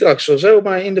van Bobby Traxel?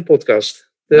 Zomaar in de podcast.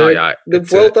 De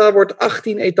Vuelta wordt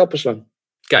 18 etappes lang.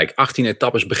 Kijk, 18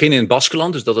 etappes beginnen in het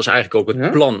Baskeland. Dus dat is eigenlijk ook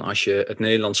het plan als je het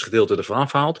Nederlandse gedeelte ervan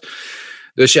afhaalt.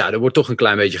 Dus er wordt toch een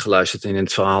klein beetje geluisterd in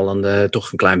het verhaal en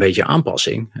toch een klein beetje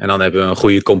aanpassing. En dan hebben we een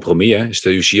goede compromis. Hè. Is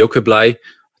de UCI ook weer blij.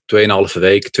 2,5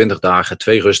 week, 20 dagen,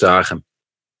 2 rustdagen.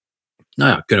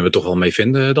 Nou ja, kunnen we toch wel mee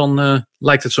vinden. Dan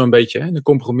lijkt het zo'n beetje een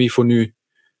compromis voor nu.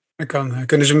 Dan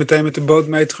kunnen ze meteen met de boot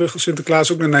mee terug als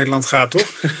Sinterklaas ook naar Nederland gaat,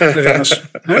 toch? De renners.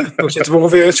 Dan zitten we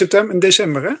ongeveer in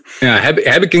december, hè? Ja,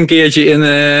 heb ik een keertje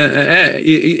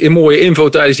in mooie info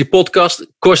tijdens die podcast.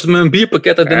 Kost me een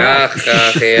bierpakket uit Den Haag. Ja,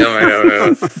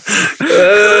 graag.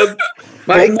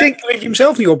 Maar ik denk dat je hem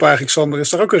zelf niet op eigenlijk, Sander.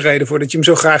 Is er ook een reden voor dat je hem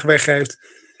zo graag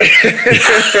weggeeft?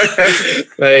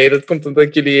 Nee, dat komt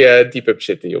omdat jullie diep up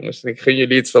zitten, jongens. Ik gun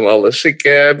jullie iets van alles.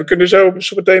 We kunnen zo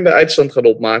meteen de eindstand gaan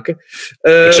opmaken. Ik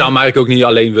zou hem eigenlijk ook niet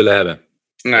alleen willen hebben.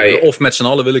 Nee. Of met z'n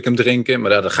allen wil ik hem drinken.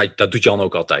 Maar dat doet Jan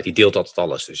ook altijd. Die deelt altijd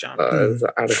alles. Dus ja. Dat is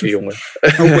een aardige jongen.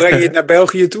 Hoe breng je het naar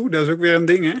België toe? Dat is ook weer een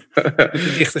ding, hè? Met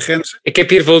die dichte grenzen. Ik heb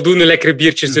hier voldoende lekkere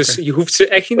biertjes. Dus je hoeft ze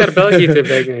echt niet naar België te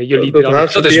brengen. Jullie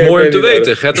dat is mooi om te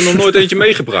weten. Je hebt er nog nooit eentje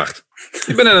meegebracht.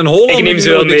 Ik ben in een Holland. Ik neem ze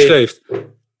wel mee.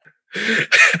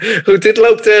 Goed, dit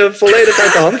loopt volledig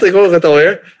uit de hand. Ik hoor het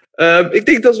alweer. Ik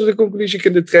denk dat we de conclusie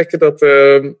kunnen trekken dat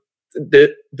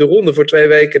de ronde voor 2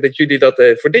 weken, dat jullie dat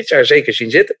voor dit jaar zeker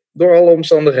zien zitten. Door alle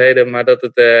omstandigheden, maar dat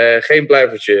het geen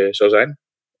blijvertje zal zijn.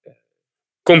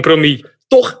 Compromis.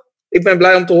 Toch, ik ben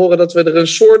blij om te horen dat we er een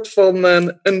soort van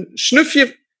een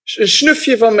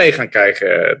snufje van mee gaan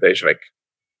krijgen deze week.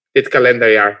 Dit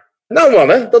kalenderjaar. Nou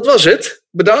mannen, dat was het.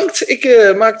 Bedankt.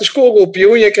 Ik maak de score op,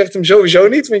 Jeroen. Jij krijgt hem sowieso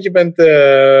niet, want je bent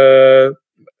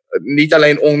niet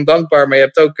alleen ondankbaar, maar je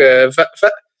hebt ook...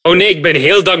 Oh nee, ik ben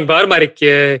heel dankbaar, maar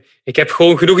ik heb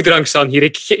gewoon genoeg drank staan hier.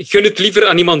 Ik gun het liever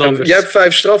aan iemand anders. Jij hebt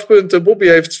 5 strafpunten, Bobby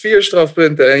heeft 4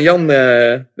 strafpunten en Jan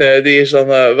die is dan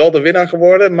wel de winnaar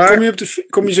geworden. Maar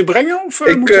kom je ze brengen? Of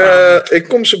ik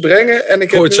kom ze brengen en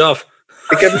ik gooi het af.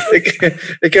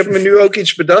 Ik heb me nu ook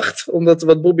iets bedacht, omdat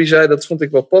wat Bobby zei, dat vond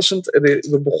ik wel passend. En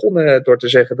we begonnen door te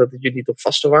zeggen dat jullie toch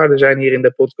vaste waarden zijn hier in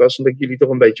de podcast, omdat ik jullie toch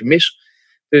een beetje mis.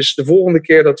 Dus de volgende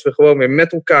keer dat we gewoon weer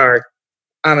met elkaar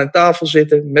aan een tafel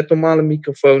zitten, met normale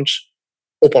microfoons,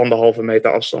 op 1,5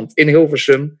 meter afstand in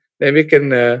Hilversum, neem ik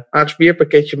een Haags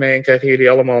bierpakketje mee en krijgen jullie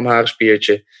allemaal een Haags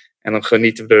biertje. En dan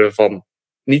genieten we ervan.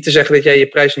 Niet te zeggen dat jij je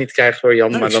prijs niet krijgt hoor,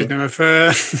 Jan. Nou, maar dan... even...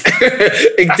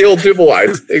 Ik deel dubbel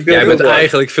uit. Jij bent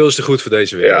eigenlijk veel te goed voor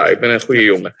deze wereld. Ja, ik ben een goede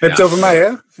jongen. Heb je het over mij, hè?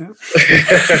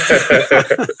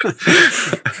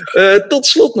 Ja. Tot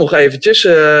slot nog eventjes.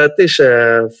 Het is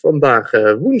vandaag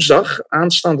woensdag,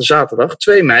 aanstaande zaterdag,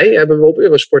 2 mei, hebben we op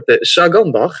Eurosport de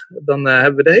Sagan-dag. Dan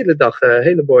hebben we de hele dag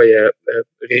hele mooie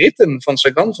ritten van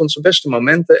Sagan, van zijn beste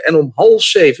momenten. En om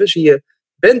 6:30 zie je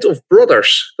Band of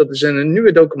Brothers. Dat is een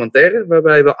nieuwe documentaire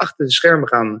waarbij we achter de schermen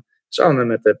gaan samen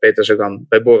met Peter Sagan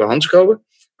bij Bora Hansgrohe.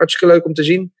 Hartstikke leuk om te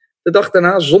zien. De dag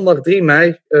daarna, zondag 3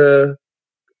 mei, hebben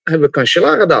we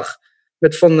Cancellara-dag.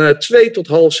 Met van 2 tot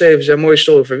 6:30 zijn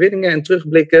mooiste overwinningen en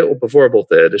terugblikken op bijvoorbeeld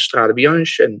de Strade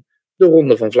Bianche en de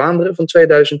Ronde van Vlaanderen van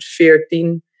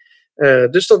 2014.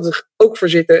 Dus dat is ook voor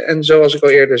zitten. En zoals ik al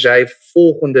eerder zei,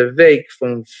 volgende week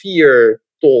van 4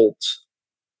 tot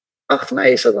 8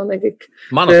 mei is dat dan, denk ik.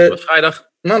 Maandag tot en met vrijdag.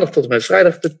 Maandag tot en met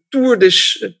vrijdag. De Tour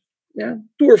dus,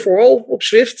 Tour vooral op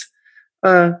Zwift.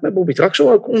 Met Bobby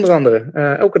Traxel ook onder andere.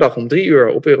 Elke dag om 3 uur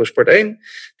op Eurosport 1.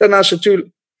 Daarnaast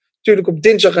natuurlijk op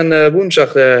dinsdag en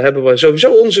woensdag hebben we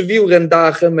sowieso onze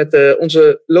wielrendagen met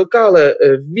onze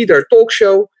lokale Wieder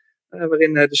Talkshow.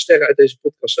 Waarin de sterren uit deze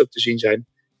podcast ook te zien zijn.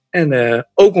 En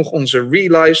ook nog onze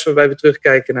relives waarbij we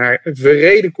terugkijken naar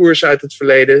verreden koersen uit het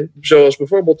verleden. Zoals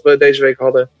bijvoorbeeld we deze week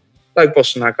hadden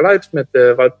Luik-Bastenaken-Luid met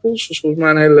Wout Poels. Dat was volgens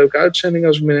mij een hele leuke uitzending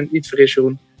als ik me niet vergis,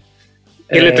 Jeroen.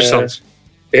 Heel interessant.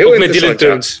 Heel ook interessant, met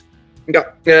Dylan Teuns.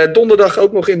 Ja, donderdag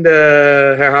ook nog in de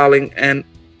herhaling. En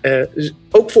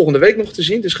ook volgende week nog te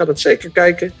zien. Dus ga dat zeker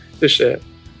kijken. Dus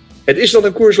het is dan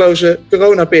een koersloze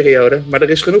coronaperiode. Maar er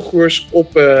is genoeg koers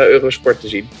op Eurosport te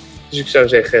zien. Dus ik zou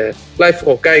zeggen, blijf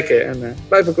vooral kijken. En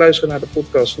blijf ook luisteren naar de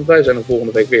podcast. Want wij zijn er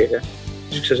volgende week weer.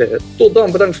 Dus ik zou zeggen, tot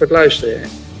dan. Bedankt voor het luisteren.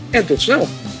 En tot snel.